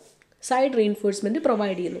നമ്മൾ സൈഡ് റീഇൻഫോഴ്സ്മെൻറ്റ്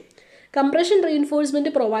പ്രൊവൈഡ് ചെയ്യുന്നു. കംപ്രഷൻ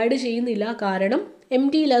റീഇൻഫോഴ്സ്മെൻറ്റ് പ്രൊവൈഡ് ചെയ്യുന്നില്ല, കാരണം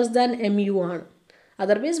MT ലെസ് ദാൻ MU ആണ്.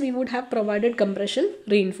 Otherwise we would have provided compression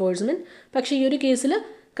reinforcement. പക്ഷേ ഈ ഒരു കേസിൽ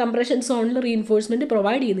കംപ്രഷൻ സോണിൽ റീഇൻഫോഴ്സ്മെൻറ്റ്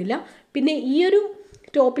പ്രൊവൈഡ് ചെയ്യുന്നില്ല. പിന്നെ ഈ ഒരു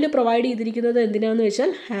ടോപ്പിൽ പ്രൊവൈഡ് ചെയ്തിരിക്കുന്നത് എന്തിനാണെന്ന്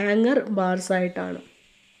വെച്ചാൽ ഹാങ്ങർ ബാർസ് ആയിട്ടാണ്,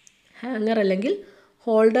 ഹാങ്ങർ അല്ലെങ്കിൽ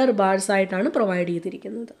ഹോൾഡർ ബാർസ് ആയിട്ടാണ് പ്രൊവൈഡ്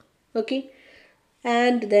ചെയ്തിരിക്കുന്നത്. Okay,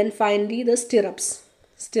 and then finally the stirrups.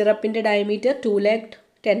 സ്റ്റിറപ്പിൻ്റെ diameter 2-legged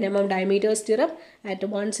 10 mm diameter stirrup at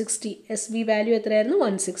 160. SV value എത്രയായിരുന്നു?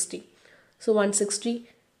 160. So 160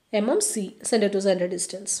 mm C centre to centre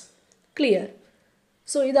distance. Clear?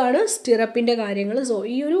 So ഇതാണ് സ്റ്റിറപ്പിൻ്റെ കാര്യങ്ങൾ. സോ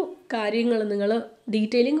ഈ ഒരു കാര്യങ്ങൾ നിങ്ങൾ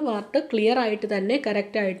ഡീറ്റെയിലിംഗ് പാർട്ട് ക്ലിയർ ആയിട്ട് തന്നെ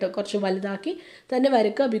കറക്റ്റായിട്ട് കുറച്ച് വലുതാക്കി തന്നെ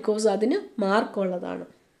വരയ്ക്കുക, ബിക്കോസ് അതിന് മാർക്കുള്ളതാണ്.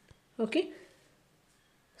 Okay,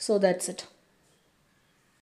 so that's it.